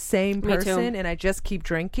am the same Me too. person, and I just keep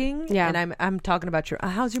drinking. Yeah. and I'm talking about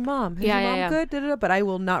how's your mom? Is Yeah, your yeah, mom yeah. good? Da-da-da. But I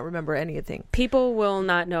will not remember anything. People will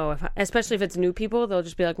not know, especially if it's new people. They'll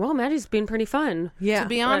just be like, "Well, Maddie's been pretty fun." Yeah, To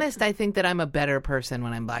be honest, I think that I'm a better person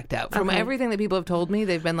when I'm blacked out. From Okay. everything that people have told me,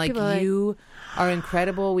 they've been like, People are like- "You are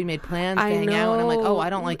incredible. We made plans to I hang know. out," and I'm like, "Oh, I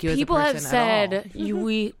don't like you People as a have person said at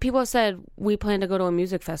all." people have said we plan to go to a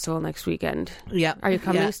music festival next weekend. Yeah, Are you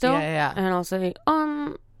coming yeah, still? Yeah, yeah. And I'll say,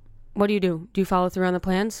 what do? Do you follow through on the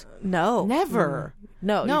plans? no, Never.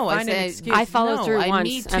 no, No, you I find an say- excuse. I followed No, through I once,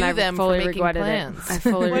 me and to I them for fully making regretted plans. it. I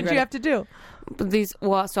fully What'd regret you have to do?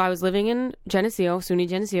 So I was living in Geneseo, SUNY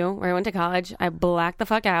Geneseo, where I went to college. I blacked the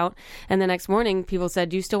fuck out, and the next morning, people said,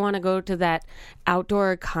 "Do you still want to go to that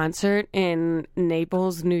outdoor concert in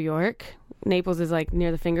Naples, New York?" Naples is like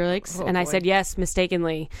near the Finger Lakes, and I boy. said yes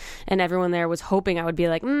mistakenly, and everyone there was hoping I would be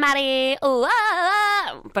like Maddie, ooh,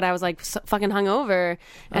 ah, but I was like fucking hungover,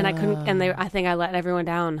 and I couldn't. And I think I let everyone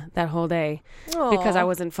down that whole day because I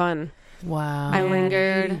wasn't fun. Wow. I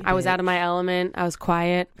lingered. I was out of my element. I was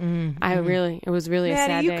quiet. It was really a sad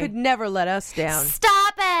Maddie, you day. could never let us down.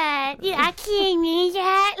 Stop it! You're not kidding me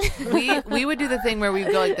yet. we would do the thing where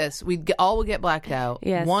we'd go like this. All would get blacked out.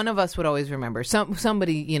 Yes. One of us would always remember.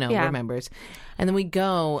 Somebody, Yeah. remembers. And then we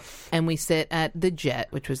go and we sit at the Jet,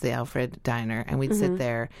 which was the Alfred Diner, and we'd sit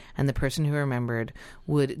there, and the person who remembered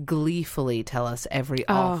would gleefully tell us every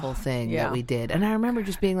awful thing that we did. And I remember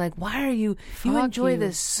just being like, "Why are you enjoy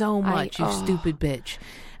this so much, you stupid bitch?"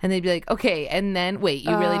 And they'd be like, "Okay," and then wait,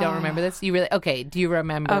 you really don't remember this? You really okay? Do you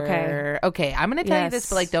remember? Okay, I'm gonna tell you this,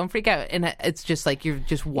 but like, don't freak out. And it's just like you're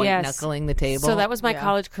just white knuckling the table. So that was my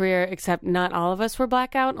college career, except not all of us were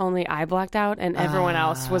blackout. Only I blacked out, and everyone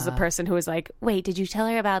else was the person who was like, "Wait, did you tell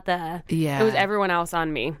her about the?" Yeah. It was everyone else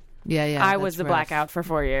on me. Yeah. I was the that's rough. blackout for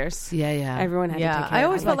 4 years. Yeah. Everyone had to Yeah, take care I of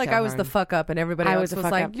always me. felt like blacked I out was the hard. fuck up, and everybody I else was the was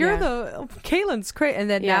fuck like, up, "You're yeah. the Caitlin's great," and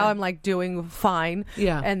then Yeah. now I'm like doing fine.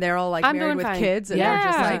 Yeah. and they're all like I'm married doing with fine. kids, and Yeah, they're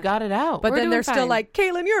just you like, got it out. but We're then doing they're still fine. like,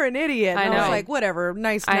 "Caitlin, you're an idiot." I And I was know. like, "Whatever,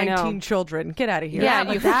 nice I know. 19 children, get out of here." Yeah,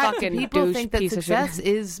 but you that, fucking people douche think that piece of success shit.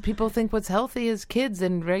 is people think what's healthy is kids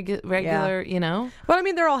and regular, Well, I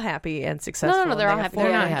mean, they're all happy and successful. No, they're and all they happy. have They're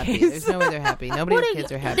four not happy. kids. There's no way they're happy. Nobody with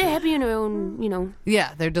kids are happy. They're happy in their own,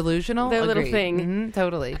 Yeah, they're delusional. Their little Agreed. thing. Mhm,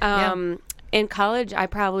 totally. Yeah. In college, I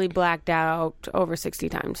probably blacked out over 60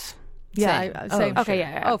 times. Yeah, Same. same. Okay,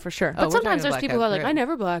 yeah. Oh, for sure. Oh, But we're sometimes talking there's people who are like, blackout. I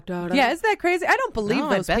never blacked out. Yeah, isn't that crazy? I don't believe No,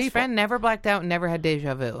 my those best people. friend never blacked out and never had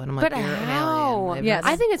deja vu. And I'm like, But you're how? an alien. Yes.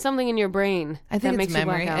 I think it's something in your brain I think that it's makes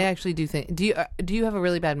memory. you black I out. actually do think. Do you have a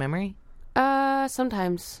really bad memory?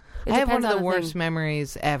 Sometimes. It I have one depends of on the worst thing.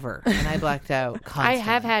 memories ever, and I blacked out I constantly.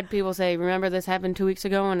 have had people say, remember this happened 2 weeks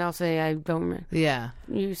ago? And I'll say, I don't remember. Yeah.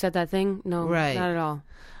 You said that thing? No, Right. not at all.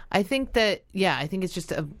 I think that, I think it's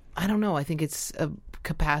just I don't know. I think it's a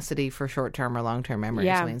capacity for short-term or long-term memory.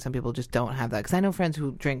 Yeah. I mean, some people just don't have that. Because I know friends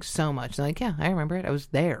who drink so much. They're like, yeah, I remember it. I was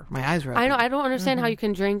there. My eyes were open. I know. I don't understand how you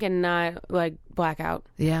can drink and not, like, black out.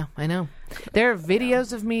 Yeah, I know. There are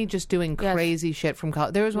videos of me just doing Yes. crazy shit from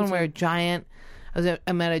college. There was one where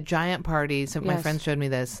I'm at a giant party. So my Yes. friend showed me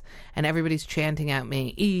this, and everybody's chanting at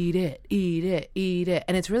me, "Eat it, eat it, eat it."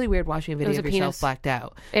 And it's really weird watching a video was of a yourself penis. blacked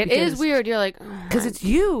out. It is weird. You're like, Because it's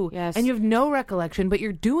you, Yes. and you have no recollection, but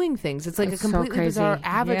you're doing things. It's like It's a so completely crazy. bizarre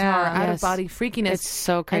avatar, Yeah. out of Yes. body freakiness. It's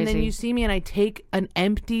so And then crazy. you see me, and I take an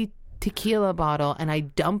empty tequila bottle, and I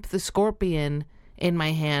dump the scorpion in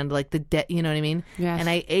my hand, like you know what I mean? Yes. And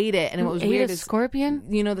I ate it, and you what was ate weird a is, scorpion?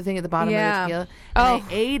 you know, the thing at the bottom Yeah. of the tequila. And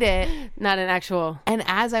I ate it, Not an actual. and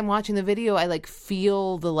as I'm watching the video, I like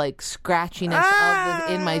feel the like scratchiness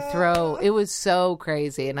of in my throat. It was so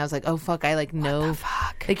crazy, and I was like, "Oh fuck!" I like know, What the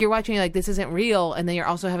fuck? like you're watching, you're like, this isn't real, and then you're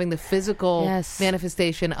also having the physical Yes.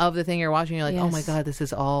 manifestation of the thing you're watching. You're like, "Oh my Yes. god, this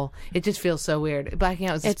is all." It just feels so weird. Blacking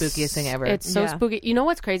out was the spookiest thing ever. It's so Yeah. spooky. You know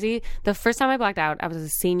what's crazy? The first time I blacked out, I was a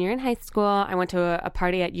senior in high school. I went to a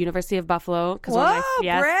party at University of Buffalo because Whoa,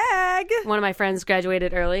 brag! one of my friends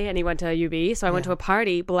graduated early and he went to UB. So I went to a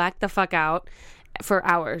party, blacked the fuck out for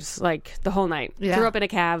hours, like the whole night. Yeah. Threw up in a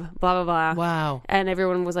cab, blah, blah, blah. Wow. And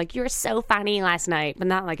everyone was like, "You were so funny last night," but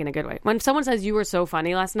not like in a good way. When someone says you were so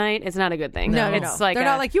funny last night, it's not a good thing. No, no, it's no. like They're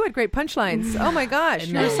not like, "You had great punchlines." Oh my gosh,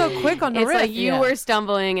 you were so quick on the it's riff. like you were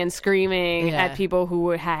stumbling and screaming Yeah. at people who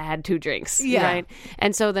had 2 drinks. Yeah. Right?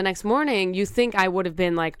 And so the next morning, you think I would have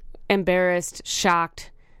been like embarrassed,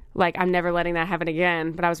 shocked, like I'm never letting that happen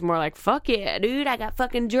again. But I was more like, fuck yeah, dude, I got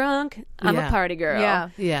fucking drunk. I'm Yeah. a party girl. Yeah.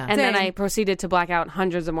 Yeah. And then Same. I proceeded to black out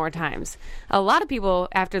hundreds of more times. A lot of people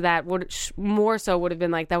after that would more so would have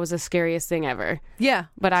been like, that was the scariest thing ever. Yeah.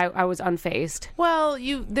 But I was unfazed. Well,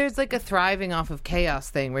 there's like a thriving off of chaos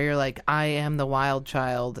thing where you're like, I am the wild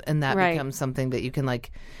child, and that Right. becomes something that you can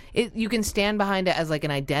like, you can stand behind it as like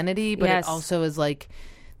an identity, but Yes. it also is like,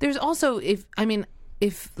 there's also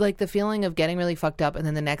if like the feeling of getting really fucked up and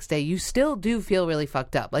then the next day you still do feel really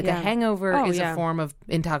fucked up. Like a Yeah. hangover Oh, is yeah. a form of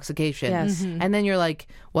intoxication. Yes. And then you're like,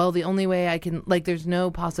 well, the only way I can, like, there's no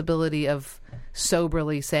possibility of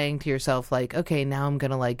soberly saying to yourself, like, okay, now I'm going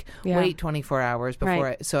to like Yeah. wait 24 hours before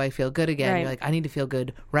Right. so I feel good again. Right. You're like, I need to feel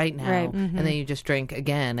good right now. Right. And then you just drink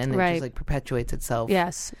again and it Right. just like perpetuates itself.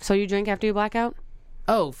 Yes. So you drink after you black out?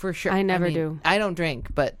 Oh, for sure. I never do. I don't drink,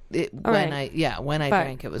 but when right. I But,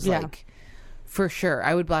 drank, it was yeah. like For sure.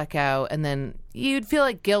 I would black out, and then you'd feel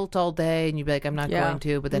like guilt all day, and you'd be like, I'm not going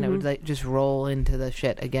to, but then it would like just roll into the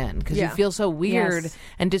shit again. Because you feel so weird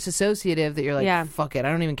and disassociative that you're like, fuck it. I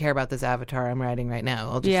don't even care about this avatar I'm writing right now.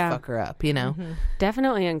 I'll just fuck her up, you know?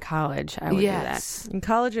 Definitely in college, I would do that. In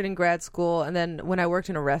college and in grad school, and then when I worked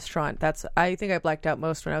in a restaurant, I think I blacked out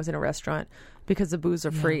most when I was in a restaurant because the booze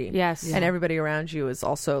are free. Yes. And everybody around you is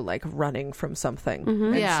also like running from something.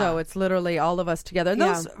 Mm-hmm. And so it's literally all of us together. And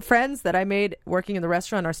those friends that I made working in the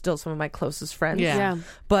restaurant are still some of my closest friends. Yeah.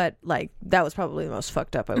 But like that was probably the most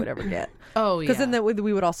fucked up I would ever get. Oh, yeah. Because then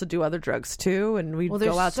we would also do other drugs too, and we'd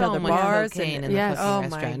there's go out so to other much bars. cocaine And, in the fucking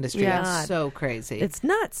my restaurant industry. God. It's so crazy. It's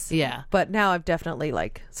nuts. Yeah. But now I've definitely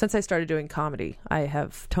since I started doing comedy, I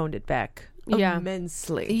have toned it back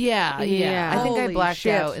immensely. Yeah. I think I Holy blacked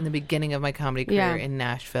shit. out in the beginning of my comedy career in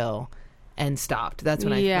Nashville and stopped. That's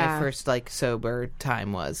when my first like sober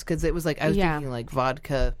time was, because it was like I was drinking like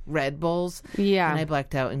vodka Red Bulls. Yeah. And I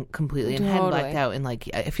blacked out completely and hadn't blacked out in like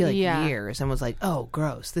I feel like years, and was like, oh,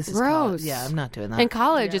 gross. This is Gross. Yeah, I'm not doing that. In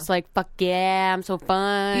college, it's like, fuck yeah, I'm so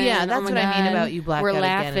fun. Yeah, that's Oh my what I mean God. about you black We're out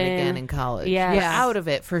laughing. again and again in college. Yes. But out of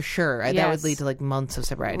it for sure. That Yes. would lead to like months of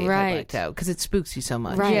sobriety if I Right. blacked out, because it spooks you so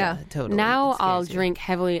much. Right. Yeah. Totally. Now It scares I'll you. drink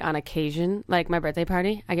heavily on occasion, like my birthday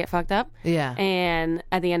party. I get fucked up. Yeah. And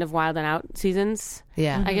at the end of Wild and Out seasons,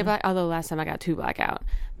 Yeah. I get black. Although last time I got 2 blackout,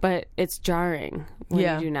 but it's jarring when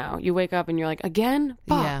you do now. You wake up and you're like, again,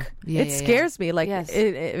 fuck. Yeah. It scares me. Like Yes.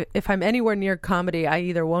 if I'm anywhere near comedy, I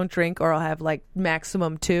either won't drink or I'll have like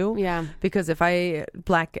maximum 2. Yeah. Because if I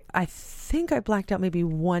think I blacked out maybe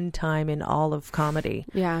one time in all of comedy.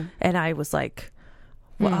 Yeah. And I was like,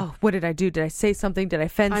 wow, what did I do? Did I say something? Did I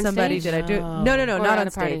offend On somebody? stage? Did I do it? No, Or not at on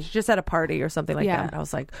a party? stage. Just at a party or something like Yeah. that. I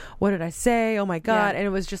was like, what did I say? Oh my God. Yeah. And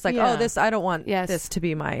it was just like, Yeah. I don't want Yes. this to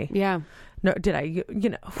be my, Yeah. no, did I, you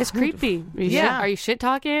know. It's creepy. Yeah. Are you shit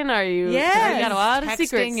talking? Are you? Yes. You got a lot of Texting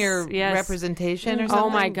secrets. your Yes. representation or Oh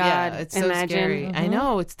something. my God. Yeah, it's so Imagine. scary. I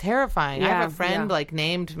know, it's terrifying. I Yeah. have a friend Yeah. like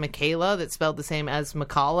named Michaela that's spelled the same as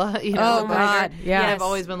Makala. You know, Oh, God. Yeah, Yes. I've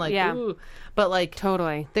always been like, Yeah. ooh. But like,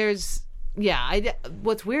 Totally. there's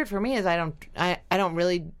what's weird for me is I don't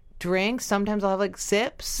really drink. Sometimes I'll have like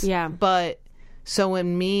sips. Yeah. But so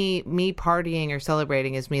when me partying or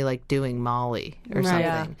celebrating is me like doing Molly or something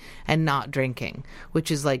Yeah. and not drinking, which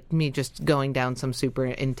is like me just going down some super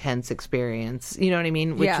intense experience. You know what I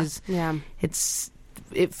mean? Which Yeah. is Yeah.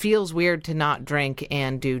 it feels weird to not drink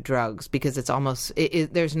and do drugs, because it's almost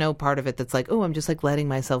there's no part of it that's like, oh, I'm just like letting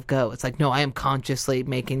myself go. It's like, no, I am consciously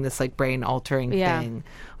making this like brain altering thing,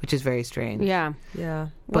 which is very strange. Yeah. Yeah.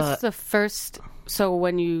 But- What's the first? So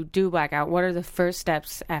when you do blackout, what are the first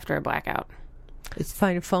steps after a blackout? It's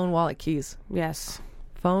find phone, wallet, keys. Yes.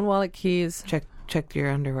 Phone, wallet, keys. Check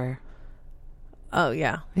your underwear. Oh,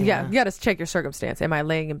 yeah. Yeah. You got to check your circumstance. Am I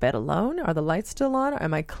laying in bed alone? Are the lights still on? Or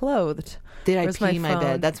am I clothed? Did I Where's pee my phone?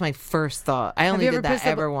 bed? That's my first thought. I only you did ever that pissed the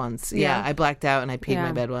ever bu- once. Yeah. Yeah, I blacked out and I peed Yeah.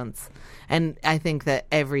 my bed once. And I think that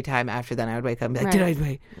every time after that I would wake up and be like, Right. did I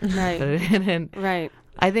wait? Right. And Right.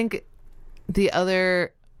 I think the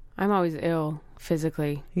other, I'm always ill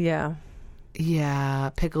physically. Yeah.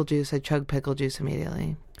 pickle juice. I chug pickle juice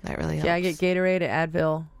immediately. That really helps. Yeah, I get Gatorade,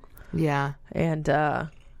 Advil, Yeah. and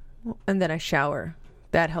then I shower.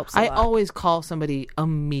 That helps a I lot. always call somebody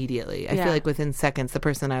immediately. I Yeah. feel like within seconds, the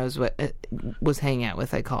person I was hanging out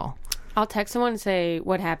with, I call. I'll text someone and say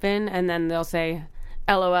what happened, and then they'll say,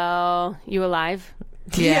 "LOL, you alive?"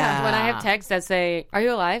 Yeah. When I have texts that say, "Are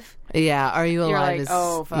you alive?" Yeah, are you alive? like,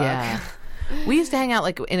 oh, fuck. Yeah. We used to hang out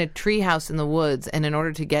like in a tree house in the woods, and in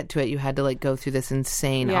order to get to it, you had to like go through this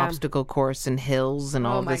insane Yeah. obstacle course and hills and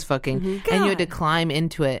all of my this fucking, and you had to climb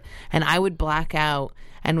into it. And I would black out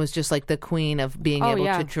and was just like the queen of being Oh, able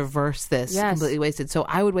yeah. to traverse this Yes. completely wasted. So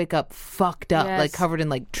I would wake up fucked up, Yes. like covered in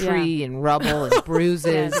like tree and rubble and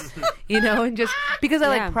bruises, you know, and just because I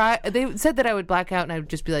like they said that I would black out and I would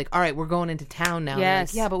just be like, all right, we're going into town now. And they're like,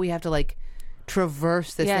 Yes. yeah, but we have to like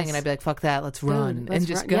traverse this Yes. thing, and I'd be like, fuck that, let's run let's and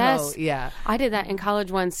just run. go. Yes. Yeah. I did that in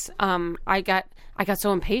college once. I got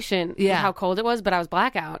so impatient with Yeah. how cold it was, but I was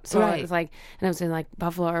blackout. So Right. it was like, and I was in like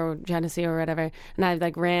Buffalo or Genesee or whatever, and I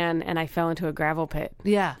like ran and I fell into a gravel pit.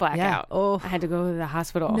 Yeah. Blackout. Yeah. Oh. I had to go to the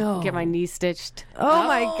hospital. No. Get my knee stitched. Oh,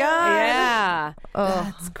 my God. Yeah.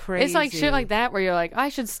 That's crazy. It's like shit like that where you're like, I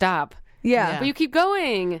should stop. Yeah. But you keep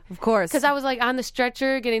going. Of course. Because I was like on the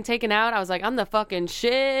stretcher getting taken out. I was like, I'm the fucking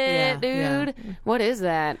shit, Yeah, dude. yeah. What is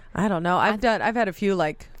that? I don't know. I've had a few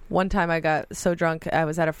like One time I got so drunk, I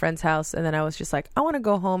was at a friend's house, and then I was just like, I want to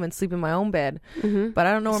go home and sleep in my own bed, but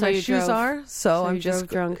I don't know where So my you shoes drove. are, so I'm you just drove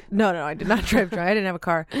drunk. No, I did not drive drunk. I didn't have a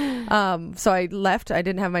car. So I left. I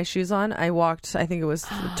didn't have my shoes on. I walked, I think it was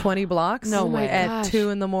 20 blocks No way. at Gosh. 2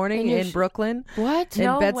 in the morning And your in Brooklyn, What? in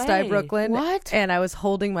No Bed-Stuy, way. Brooklyn. What? And I was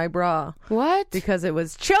holding my bra What? because it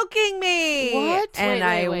was choking me. What? And Wait,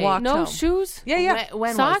 I wait. walked No home. shoes? Yeah.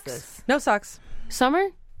 When Socks? was this? No socks. Summer?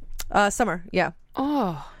 Summer. Yeah.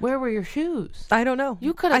 Oh. Where were your shoes? I don't know.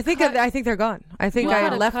 You could've I think cut- I think they're gone. I think You I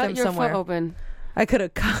could've left cut them your somewhere. foot open. I could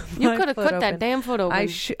have cut. You my could have foot cut that open. damn foot open.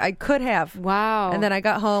 I could have. Wow. And then I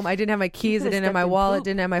got home. I didn't have my keys. I could've didn't have my stepped in wallet. poop.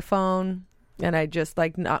 Didn't have my phone. And I just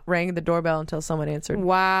like not rang the doorbell until someone answered.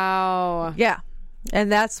 Wow. Yeah.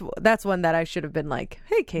 And that's one that I should have been like,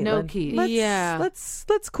 hey, Caitlin, No keys.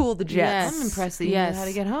 let's cool the jets. Yes. I'm impressed that you Yes. knew how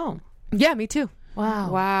to get home. Yeah, me too.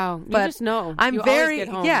 Wow. Wow. You But just know. I'm You always very get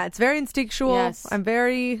home. yeah. It's very instinctual. Yes. I'm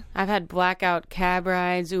very I've had blackout cab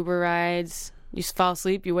rides, Uber rides. You fall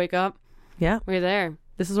asleep, you wake up, yeah. we're there.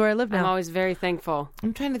 This is where I live I'm now. always very thankful.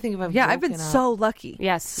 I'm trying to think if I've Yeah, I've been woken up. so lucky.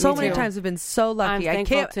 Yes. So me many too. times I've been so I'm lucky. I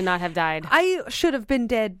thankful can't. to not have died. I should have been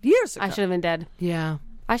dead years ago. I should have been dead. Yeah.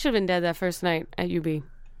 I should have been dead that first night at UB.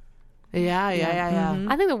 Yeah.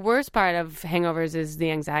 I think the worst part of hangovers is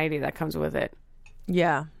the anxiety that comes with it.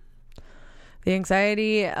 Yeah. The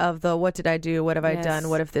anxiety of the what did I do? What have I Yes. done?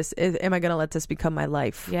 What if this is, am I going to let this become my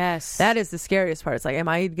life? Yes. That is the scariest part. It's like, am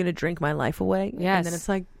I going to drink my life away? Yes. And then it's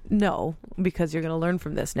like, no, because you're going to learn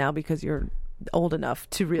from this now because you're old enough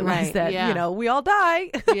to realize Right, that, yeah. you know, we all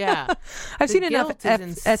die. Yeah. I've The seen enough guilt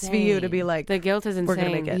is SVU to be insane. like, the guilt is insane. We're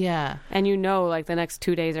gonna make it. Yeah. And you know, like the next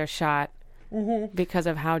 2 days are shot because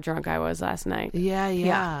of how drunk I was last night.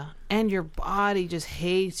 Yeah. And your body just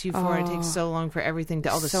hates you for it. It takes so long for everything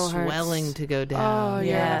to all the So hurts. swelling to go down. Oh,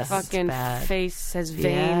 yes. your It's fucking bad. face has veins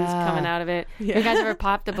Yeah. coming out of it. Yeah. You guys ever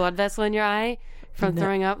popped a blood vessel in your eye from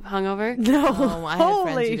throwing up hungover? no. Oh, I had friends who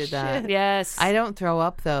Holy did that. shit. Yes. I don't throw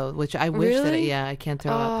up though, which I wish that. Really? Yeah, I can't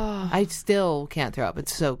throw Oh. up. I still can't throw up.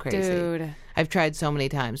 It's so crazy. Dude. I've tried so many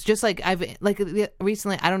times. Just like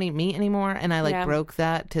recently, I don't eat meat anymore, and I Yeah. broke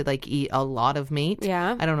that to eat a lot of meat.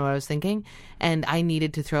 Yeah. I don't know what I was thinking, and I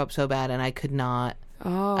needed to throw up so bad, and I could not.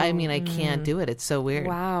 Oh. I mean, I can't do it. It's so weird.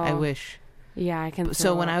 Wow. I wish. Yeah, I can. So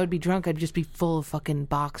throw when up. I would be drunk, I'd just be full of fucking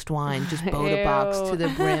boxed wine, just Boda box Ew. to the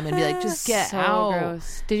brim, and be like, "Just get so out."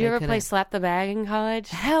 gross. Did you I ever play couldn't. Slap the Bag in college?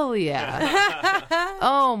 Hell yeah!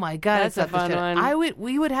 Oh my god, That's a slapped the fun shit out. one.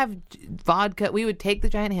 We would have vodka. We would take the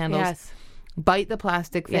giant handles, Yes. bite the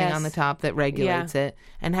plastic thing Yes. on the top that regulates it,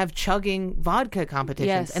 and have chugging vodka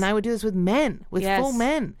competitions. Yes. And I would do this with men, with Yes. full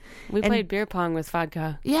men. We And- played beer pong with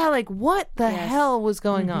vodka. Yeah, like what the Yes. hell was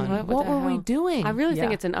going on? What the were we hell? doing? I really think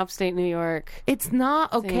Yeah. it's in upstate New York. It's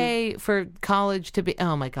not okay for college to be.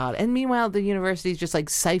 Oh my god! And meanwhile, the university's just like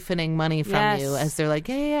siphoning money from Yes. you as they're like,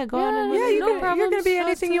 yeah, go on. And Yeah, live you it. can- problems. you're going to be No,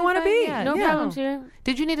 anything it's you want to totally be. fine. No Yeah. problems here.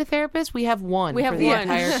 Did you need a therapist? We have one. We have for the one.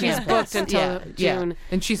 entire She's campus. booked until June.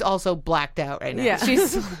 and she's also blacked out right now. Yeah.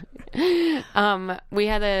 She's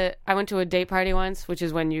I went to a date party once, which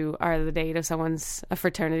is when you are the date of a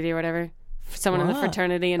fraternity or whatever. Someone in the What?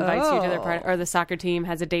 fraternity invites you to their party, Oh. or the soccer team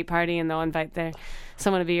has a date party and they'll invite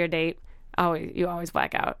someone to be your date. You always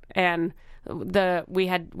black out. And we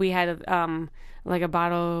had like a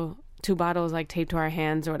bottle, 2 bottles like taped to our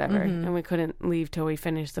hands or whatever, and we couldn't leave till we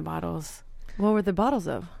finished the bottles. What were the bottles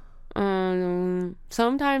of?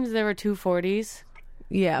 Sometimes there were 240s.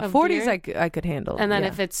 Yeah, Of 40s beer? I could handle. And then yeah.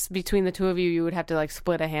 if it's between the two of you, you would have to like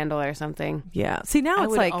split a handle or something. yeah. See, now I it's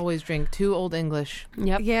would like, always drink 2 Old English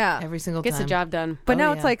Yep. yeah. every single Gets time. the job done. But Oh, now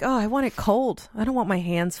yeah. it's like, oh, I want it cold. I don't want my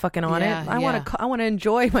hands fucking on Yeah, it. I want yeah. to. I want to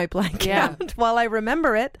enjoy my blackout Yeah. while I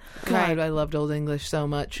remember it. God, Right. I loved Old English so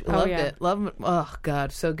much. Oh, Loved yeah. it. Love. Oh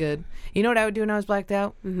God, so good. You know what I would do when I was blacked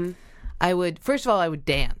out? Mm-hmm. I would first of all I would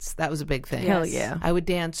dance. That was a big thing. Hell Yes. yeah. I would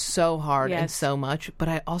dance so hard and Yes. so much, but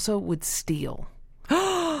I also would steal.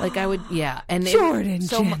 Like I would, yeah. And Jordan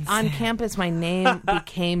so Jensen. on campus, my name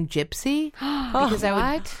became Gypsy because I would.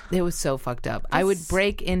 What? It was so fucked up. I would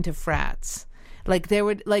break into frats. Like there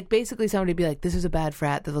would basically somebody would be like, "This is a bad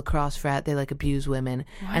frat, the lacrosse frat. They like abuse women,"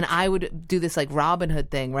 and I would do this like Robin Hood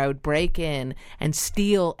thing where I would break in and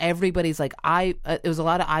steal everybody's like it was a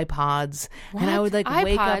lot of iPods, and I would like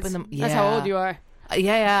wake up in the That's how old you are.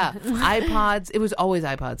 yeah, iPods. It was always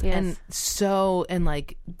iPods, Yes. and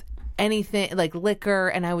like anything like liquor,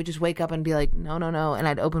 and I would just wake up and be like, no, and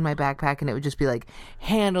I'd open my backpack and it would just be like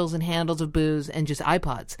handles and handles of booze and just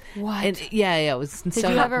iPods. What? And yeah, it was. Did so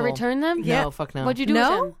you not ever cool. return them? No, fuck no. What'd you do No?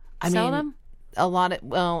 with them? I Sell mean, them? a lot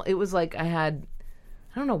of it was like I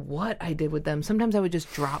don't know what I did with them. Sometimes I would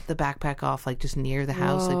just drop the backpack off like just near the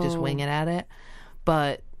house, like just Whoa. wing it at it.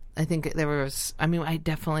 But I think there was, I mean, I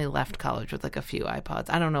definitely left college with like a few iPods.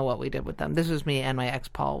 I don't know what we did with them. This was me and my ex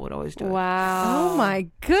Paul would always do it. Wow. Oh my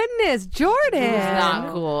goodness, Jordan. It was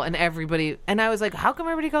not cool. And everybody, and I was like, how come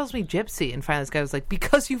everybody calls me Gypsy? And finally this guy was like,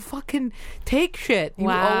 because you fucking take shit. You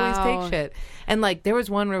always take shit. And like, there was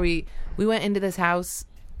one where we went into this house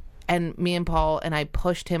and me and Paul and I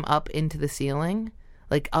pushed him up into the ceiling,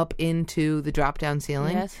 like up into the drop down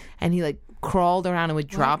ceiling. Yes. And he like crawled around and would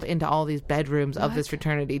drop into all these bedrooms of this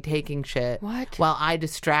fraternity taking shit while I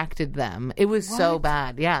distracted them. It was so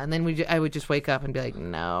bad. Yeah. And then I would just wake up and be like,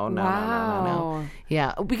 no.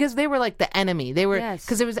 Yeah. Because they were like the enemy. They were,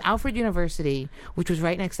 because it was Alfred University, which was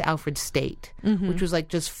right next to Alfred State, which was like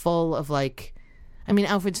just full of like, I mean,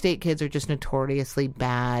 Alfred State kids are just notoriously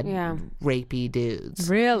bad, rapey dudes.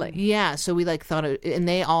 Really? Yeah. So we like thought, and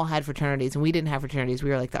they all had fraternities, and we didn't have fraternities. We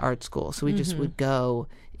were like the art school, so we just would go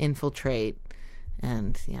infiltrate,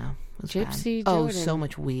 and it was Gypsy bad. Oh, Jordan. so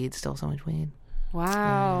much weed, still so much weed.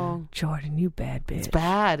 Wow. Jordan, you bad bitch. It's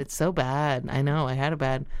bad. It's so bad. I know. I had a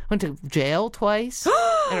bad. Went to jail twice.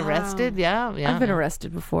 And arrested. Yeah. I've been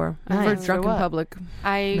arrested before. Nice. For drunk For in what? public.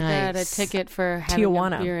 I got a Nice. ticket for having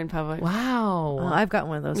Tijuana. a beer in public. Wow. I've got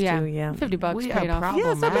one of those too. Yeah. $50 We paid are off.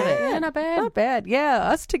 Yeah, it's not problematic. bad. Yeah, not bad. Not bad. Yeah,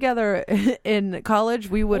 us together in college,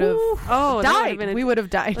 we would have Oh, that would've died. been We would have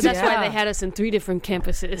died. Well, that's why they had us in 3 different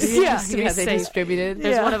campuses. Yeah. Just to be Yeah, they safe. distributed.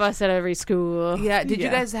 There's Yeah. one of us at every school. Yeah. Did you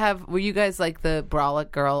Yeah. guys were you guys like the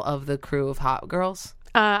brolic girl of the crew of hot girls?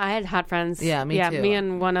 I had hot friends. Yeah, me too. Me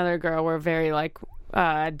and one other girl were very like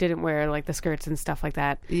didn't wear like the skirts and stuff like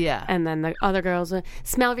that. Yeah. And then the other girls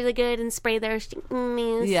smell really good and spray their straight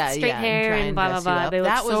hair try and blah blah dress you blah. up. They look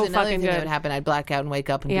that was so another fucking thing that good. would happen. I'd black out and wake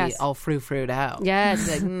up and Yes. be all frou-frued out. Yes.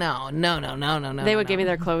 Like no. They would give me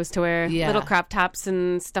their clothes to wear, Yeah. little crop tops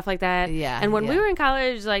and stuff like that. Yeah, And when we yeah. were in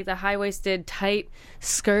college, like the high-waisted tight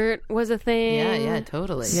skirt was a thing. Yeah,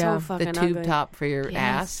 totally. So Yeah. fucking The tube ugly. top for your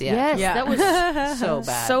ass. Yeah. Yes, Yeah. that was So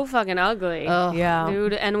bad. so fucking ugly. Ugh. Yeah.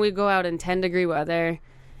 Dude, and we'd go out in 10-degree weather,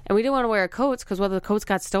 and we didn't want to wear our coats because the coats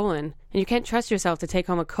got stolen, and you can't trust yourself to take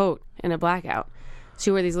home a coat in a blackout. So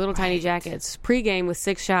you wear these little tiny jackets, pre-game with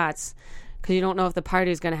 6 shots, because you don't know if the party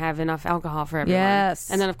is going to have enough alcohol for everyone. Yes.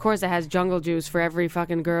 And then, of course, it has jungle juice for every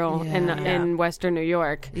fucking girl in Western New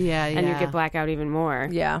York. Yeah, And you yeah. get blackout even more.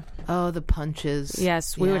 Yeah. Oh, the punches.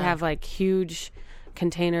 Yes, we would Yeah. have like huge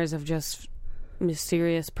containers of just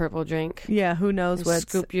mysterious purple drink. Yeah, who knows what's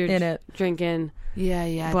Scoop your in it. drink in,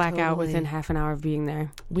 Yeah. blackout totally. within half an hour of being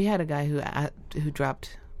there. We had a guy who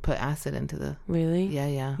put acid into the. Really?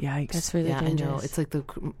 Yeah. Yikes. That's really Yeah, dangerous. I know. It's like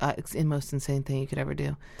it's the most insane thing you could ever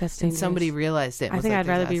do. That's And dangerous. somebody realized it. and I was think like, I'd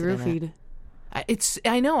rather "There's be acid in it." roofied.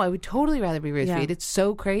 I know. I would totally rather be roofied. Yeah. It's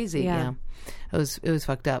so crazy. Yeah. It was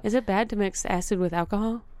fucked up. Is it bad to mix acid with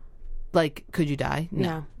alcohol? Like, could you die?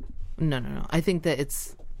 Yeah. No. I think that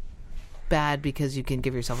it's bad because you can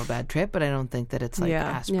give yourself a bad trip, but I don't think that it's like Yeah.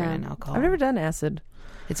 aspirin Yeah. and alcohol. I've never done acid.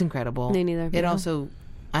 It's incredible. Me neither. It Yeah. also,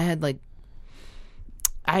 I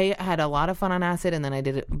had a lot of fun on acid, and then I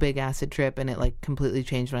did a big acid trip, and it like completely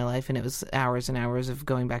changed my life. And it was hours and hours of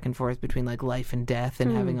going back and forth between like life and death,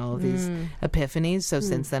 and having all of these epiphanies. So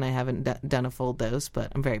since then, I haven't done a full dose, but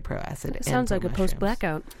I'm very pro acid. It sounds like a post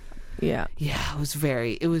blackout. Yeah. Yeah, it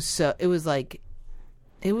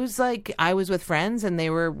was like I was with friends and they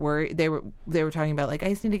were worried. They were talking about like, I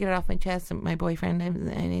just need to get it off my chest, and my boyfriend, I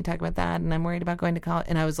need to talk about that, and I'm worried about going to college.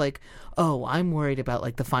 And I was like, oh, I'm worried about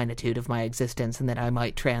like the finitude of my existence and that I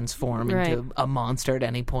might transform into a monster at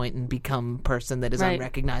any point and become a person that is Right.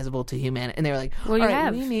 unrecognizable to humanity. And they were like, Well, you all right,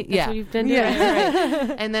 have. we need, That's what you've been doing.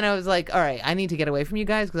 right. And then I was like, all right, I need to get away from you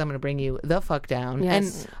guys because I'm going to bring you the fuck down.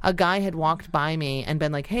 Yes. And a guy had walked by me and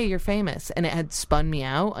been like, hey, you're famous. And it had spun me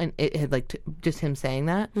out. And it had like just him saying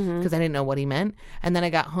that because I didn't know what he meant. And then I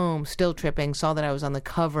got home still tripping, saw that I was on the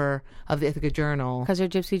cover of the Ithaca Journal. Because you're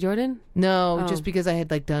Gypsy Jordan? No, just because I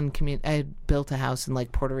had like I had built a house in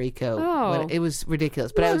like Puerto Rico. Oh. It was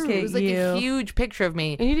ridiculous. But it was like a huge picture of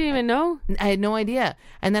me. And you didn't even know? I had no idea.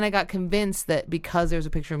 And then I got convinced that because there was a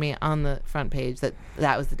picture of me on the front page that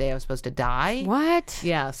was the day I was supposed to die. What?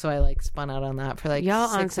 Yeah, so I like spun out on that for like Y'all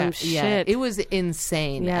on 6 some hours. Yeah, shit. it was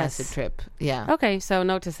insane. Yes. Acid trip. Yeah. Okay, so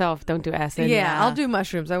note to self, don't do acid. Yeah, I'll do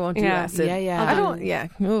mushrooms. I won't do Yeah. acid. Yeah. I don't. Yeah.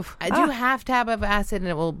 Oof. I do half tab of acid and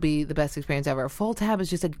it will be the best experience ever. Full tab is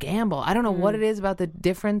just a gamble. I don't know what it is about the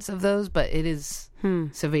difference of those, but it is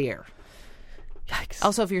severe. Yikes.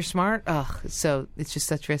 Also, if you're smart, so it's just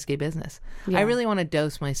such risky business. Yeah. I really want to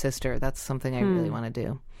dose my sister. That's something I really want to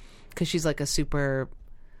do because she's like a super,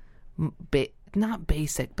 not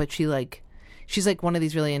basic, but she's she's like one of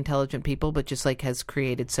these really intelligent people, but just like has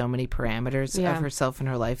created so many parameters Yeah. of herself in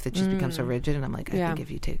her life that she's become so rigid. And I'm like, I Yeah. think if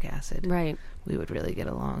you take acid, Right. we would really get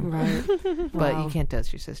along. Right. But Wow. you can't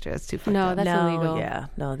dose your sister. That's too fucked No, up. that's no, illegal. yeah,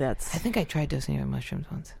 no, that's I think I tried dosing her with mushrooms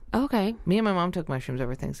once. Okay. Me and my mom took mushrooms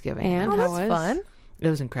over Thanksgiving. And oh, how that's was fun. It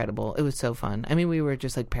was incredible. It was so fun. I mean, we were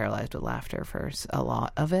just like paralyzed with laughter for a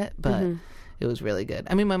lot of it, but it was really good.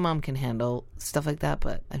 I mean, my mom can handle stuff like that,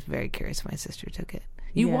 but I'm very curious if my sister took it.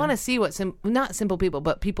 You Yeah. want to see what not simple people,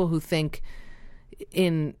 but people who think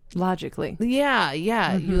in Logically. yeah.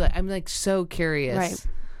 I'm like so curious. Right.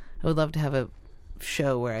 I would love to have a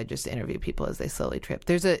show where I just interview people as they slowly trip.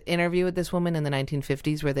 There's an interview with this woman in the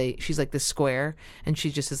 1950s where she's like this square, and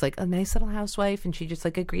she just is like a nice little housewife, and she just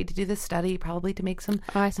like agreed to do this study probably to make some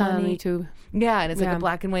Oh, I saw that on money. YouTube. Yeah, and it's like Yeah. a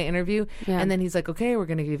black and white interview. Yeah. And then he's like, okay, we're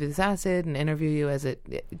going to give you this acid and interview you as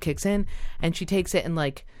it kicks in. And she takes it and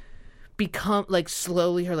like become like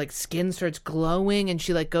slowly her like skin starts glowing, and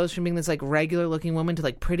she like goes from being this like regular looking woman to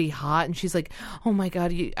like pretty hot. And she's like, oh my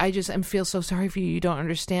God, I feel so sorry for you. You don't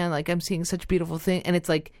understand. Like, I'm seeing such beautiful thing. And it's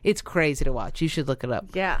like, it's crazy to watch. You should look it up.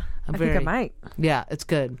 Yeah, I'm I think I very- might. Yeah, it's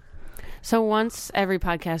good. So once every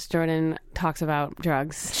podcast, Jordan talks about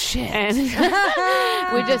drugs. Shit. And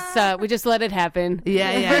we just let it happen.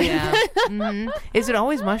 Yeah. Is it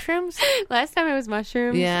always mushrooms? Last time it was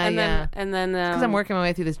mushrooms. Yeah, and yeah. Then, and then Because I'm working my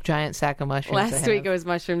way through this giant sack of mushrooms. I last week have. it was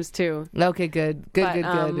mushrooms too. Okay, good. Good.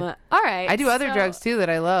 All right. I do other so- drugs too that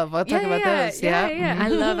I love. I'll talk about those. Yeah. I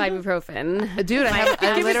love ibuprofen. Dude,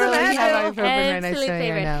 I literally have ibuprofen right next Absolute to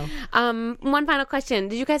me right favorite. now. One final question: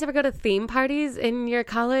 did you guys ever go to theme parties in your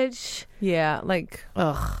college? Yeah, like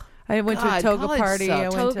Ugh. I went to God, a toga college party. I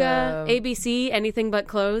sucks. went Toga, to ABC, anything but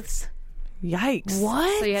clothes. yikes.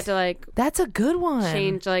 What? So you had to like That's a good one.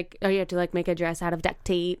 change, like you had to like make a dress out of duct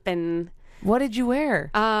tape and What did you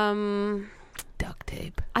wear? Duct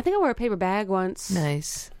tape. I think I wore a paper bag once.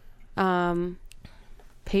 Nice.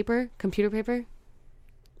 Computer paper.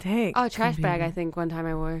 Dang. Oh, a trash bag. I think one time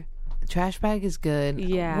I wore. Trash bag is good.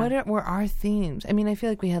 Yeah. What were our themes? I mean, I feel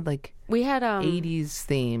like we had like We had 80s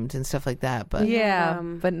themes and stuff like that, but yeah,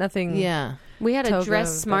 but nothing. yeah. we had a Toga,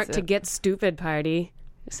 dress smart that's to it. get stupid party.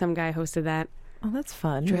 Some guy hosted that. Oh, that's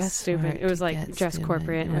fun. Dress Stupid. smart It was to like get dress stupid,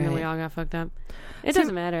 corporate, and then we right. all got fucked up. It See,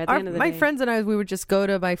 doesn't matter at the end of the my day. friends and I, we would just go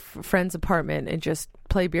to my friend's apartment and just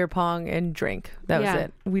play beer pong and drink. That Yeah. was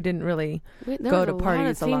it. We didn't really. There go was to a parties lot a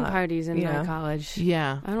of theme lot. parties in Yeah. my college.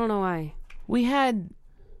 Yeah. I don't know why. We had,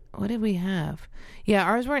 what did we have? Yeah,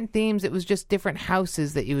 ours weren't themes. It was just different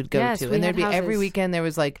houses that you would go Yes, to. we And there'd be had every houses. weekend there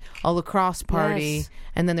was like a lacrosse party, Yes.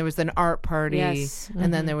 and then there was an art party, Yes.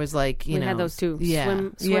 and then there was like, you We know. had those two. Yeah.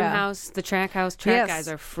 Swim Yeah. house, the track house. Track Yes. guys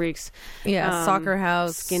are freaks. Yeah, soccer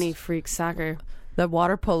house. Skinny freaks, soccer. The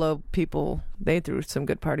water polo people, they threw some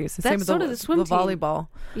good parties. The That's same with so did the swim team. volleyball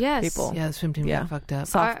Yes. people. Yeah, the swim team Yeah. got fucked up.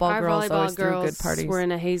 Softball our girls volleyball always threw girls good parties. were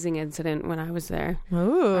in a hazing incident when I was there.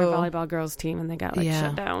 Ooh. Our volleyball girls team, and they got like Yeah.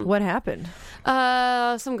 shut down. What happened?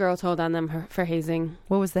 Some girl told on them for hazing.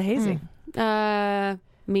 What was the hazing?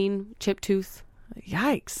 Mean chip tooth.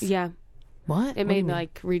 Yikes. Yeah, What? it What do made you mean?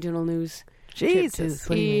 like regional news. Jesus. tooth.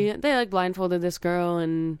 What do you mean? They like blindfolded this girl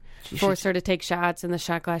and forced her to take shots, and the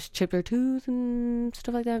shot glass chipped her tooth and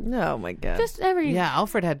stuff like that. Oh my god. Just every Yeah,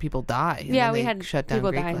 Alfred had people die. and Yeah, then we they had shut down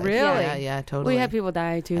people Greek die. life. Really? Yeah, totally. we had people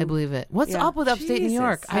die too. I believe it. What's Yeah. up with upstate New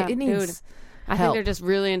York? Jesus. It needs Dude, I help. think they're just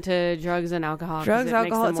really into drugs and alcohol. 'cause Drugs, it makes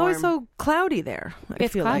alcohol. them It's always warm. so cloudy there. I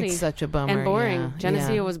It's feel cloudy. It's such a bummer and boring. Yeah.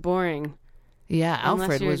 Geneseo yeah. was boring. Yeah, Unless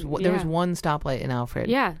Alfred was. you're- There was yeah. one stoplight in Alfred.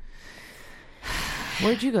 Yeah.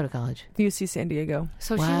 Where'd you go to college? like UC San Diego.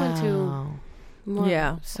 So she went to. Wow. more-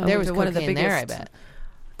 Yeah. So There was to one of the cocaine there, I biggest-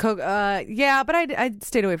 bet. Yeah, but I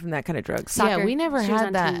stayed away from that kind of drugs. Soccer. Yeah, we never She was had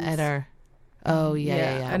on that teams. at our. Oh yeah, Yeah, yeah.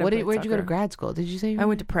 I yeah. never played Where'd you go to soccer. grad school? Did you say? I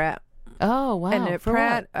went to Pratt. Oh wow. And at For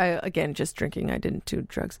Pratt, what? I again just drinking. I didn't do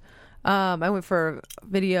drugs. I went for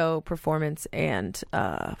video performance and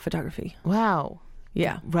photography. Wow.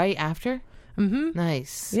 Yeah. Right after. Mm-hmm.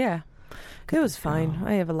 Nice. Yeah. It was fine.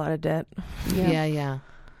 I have a lot of debt. Yeah. Yeah.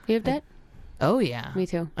 You have debt? Oh yeah. Me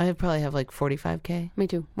too. I probably have like 45K. Me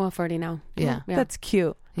too. Well, 40 now. Yeah. That's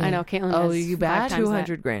cute. Yeah. I know. Caitlin Oh, has you 5 bad? times that.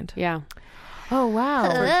 200 grand Yeah. Oh wow.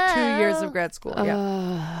 for 2 years of grad school.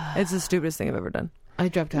 Yeah. It's the stupidest thing I've ever done. I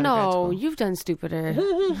dropped out of grad No, school. you've done stupider.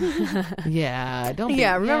 Yeah. Don't.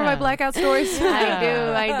 Yeah, be, remember my blackout stories?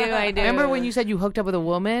 I do. Remember when you said you hooked up with a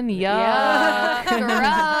woman? Yuck. Yeah.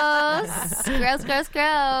 Gross.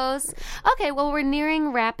 Gross. Okay, well, we're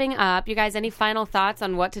nearing wrapping up. You guys, any final thoughts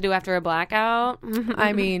on what to do after a blackout?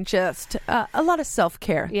 I mean, just a lot of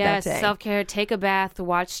self-care Yes, that day. self-care. Take a bath,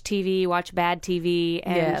 watch TV, watch bad TV,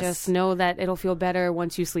 and just know that it'll feel better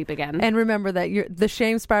once you sleep again. And remember that the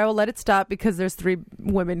shame spiral, let it stop, because there's 3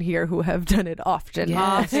 women here who have done it often.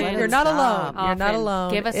 Yes, let You're it not stop. alone. You're not Often.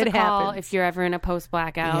 alone. Give us it a call happens. if you're ever in a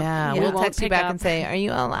post-blackout. Yeah, We we'll won't text you pick back up. and say, "Are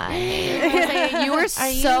you alive?" We'll say, you were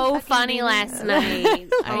so funny last night.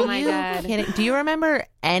 Oh Are my you God. kidding? Do you remember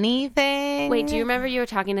anything? Wait, do you remember you were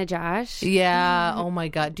talking to Josh? Yeah. Oh my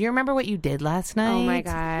God. Do you remember what you did last night? Oh my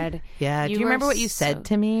God. Yeah. Do you were remember what you so- said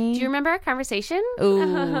to me? Do you remember our conversation?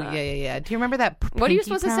 Oh yeah. Do you remember that? What are you pinky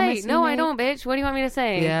supposed to say? promise No, you I made? don't, bitch. What do you want me to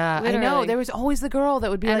say? Yeah, I know. Literally. There was always the girl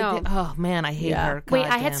that would be I like, know. "Oh man, I hate her." Wait,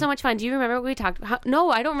 I had Goddamn. so much fun. Do you remember what we talked about? No,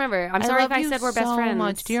 I don't remember. I'm sorry love if I you said we're best so friends.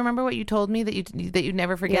 much. Do you remember what you told me that you'd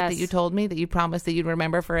never forget that Yes. you told me that you promised that you'd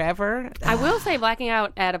remember forever? I will say blacking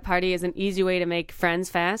out at a party is an easy way to make friends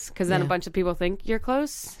fast, because then a Yeah. bunch of people think you're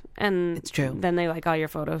close, and It's true. Then they like all your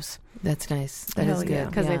photos That's nice. That Hell is yeah. good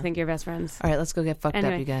because yeah. they think you're best friends. All right, let's go get fucked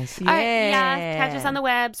Anyway. up, you guys. All right, yeah. Catch us on the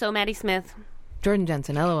web. So Maddie Smith. Jordan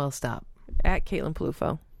Jensen, LOL, stop. At Caitlin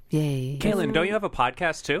Palufo. Yay. Caitlin, don't you have a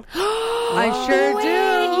podcast too? I sure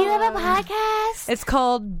do. You have a podcast? It's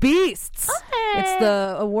called Beasts. It's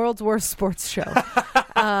the world's worst sports show.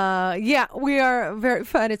 Yeah, we are very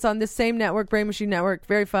fun. It's on the same network, Brain Machine Network.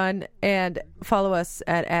 Very fun. And follow us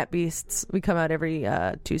at Beasts. We come out every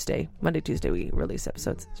Tuesday. Monday, Tuesday, we release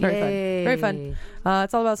episodes. It's very fun. Very fun.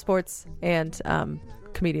 It's all about sports and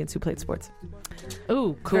comedians who played sports.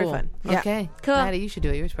 Ooh, cool. Very fun. Yeah. Okay. Cool. Maddie, you should do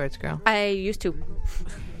it. You're a sports girl. I used to.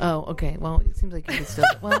 Oh, okay. Well, it seems like you could still.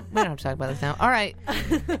 Well, we don't have to talk about this now. All right.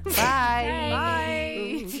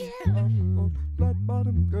 Bye. Flat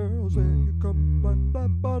bottom girls, and you come flat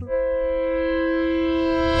bottom.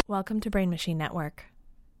 Welcome to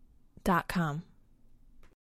BrainMachineNetwork.com.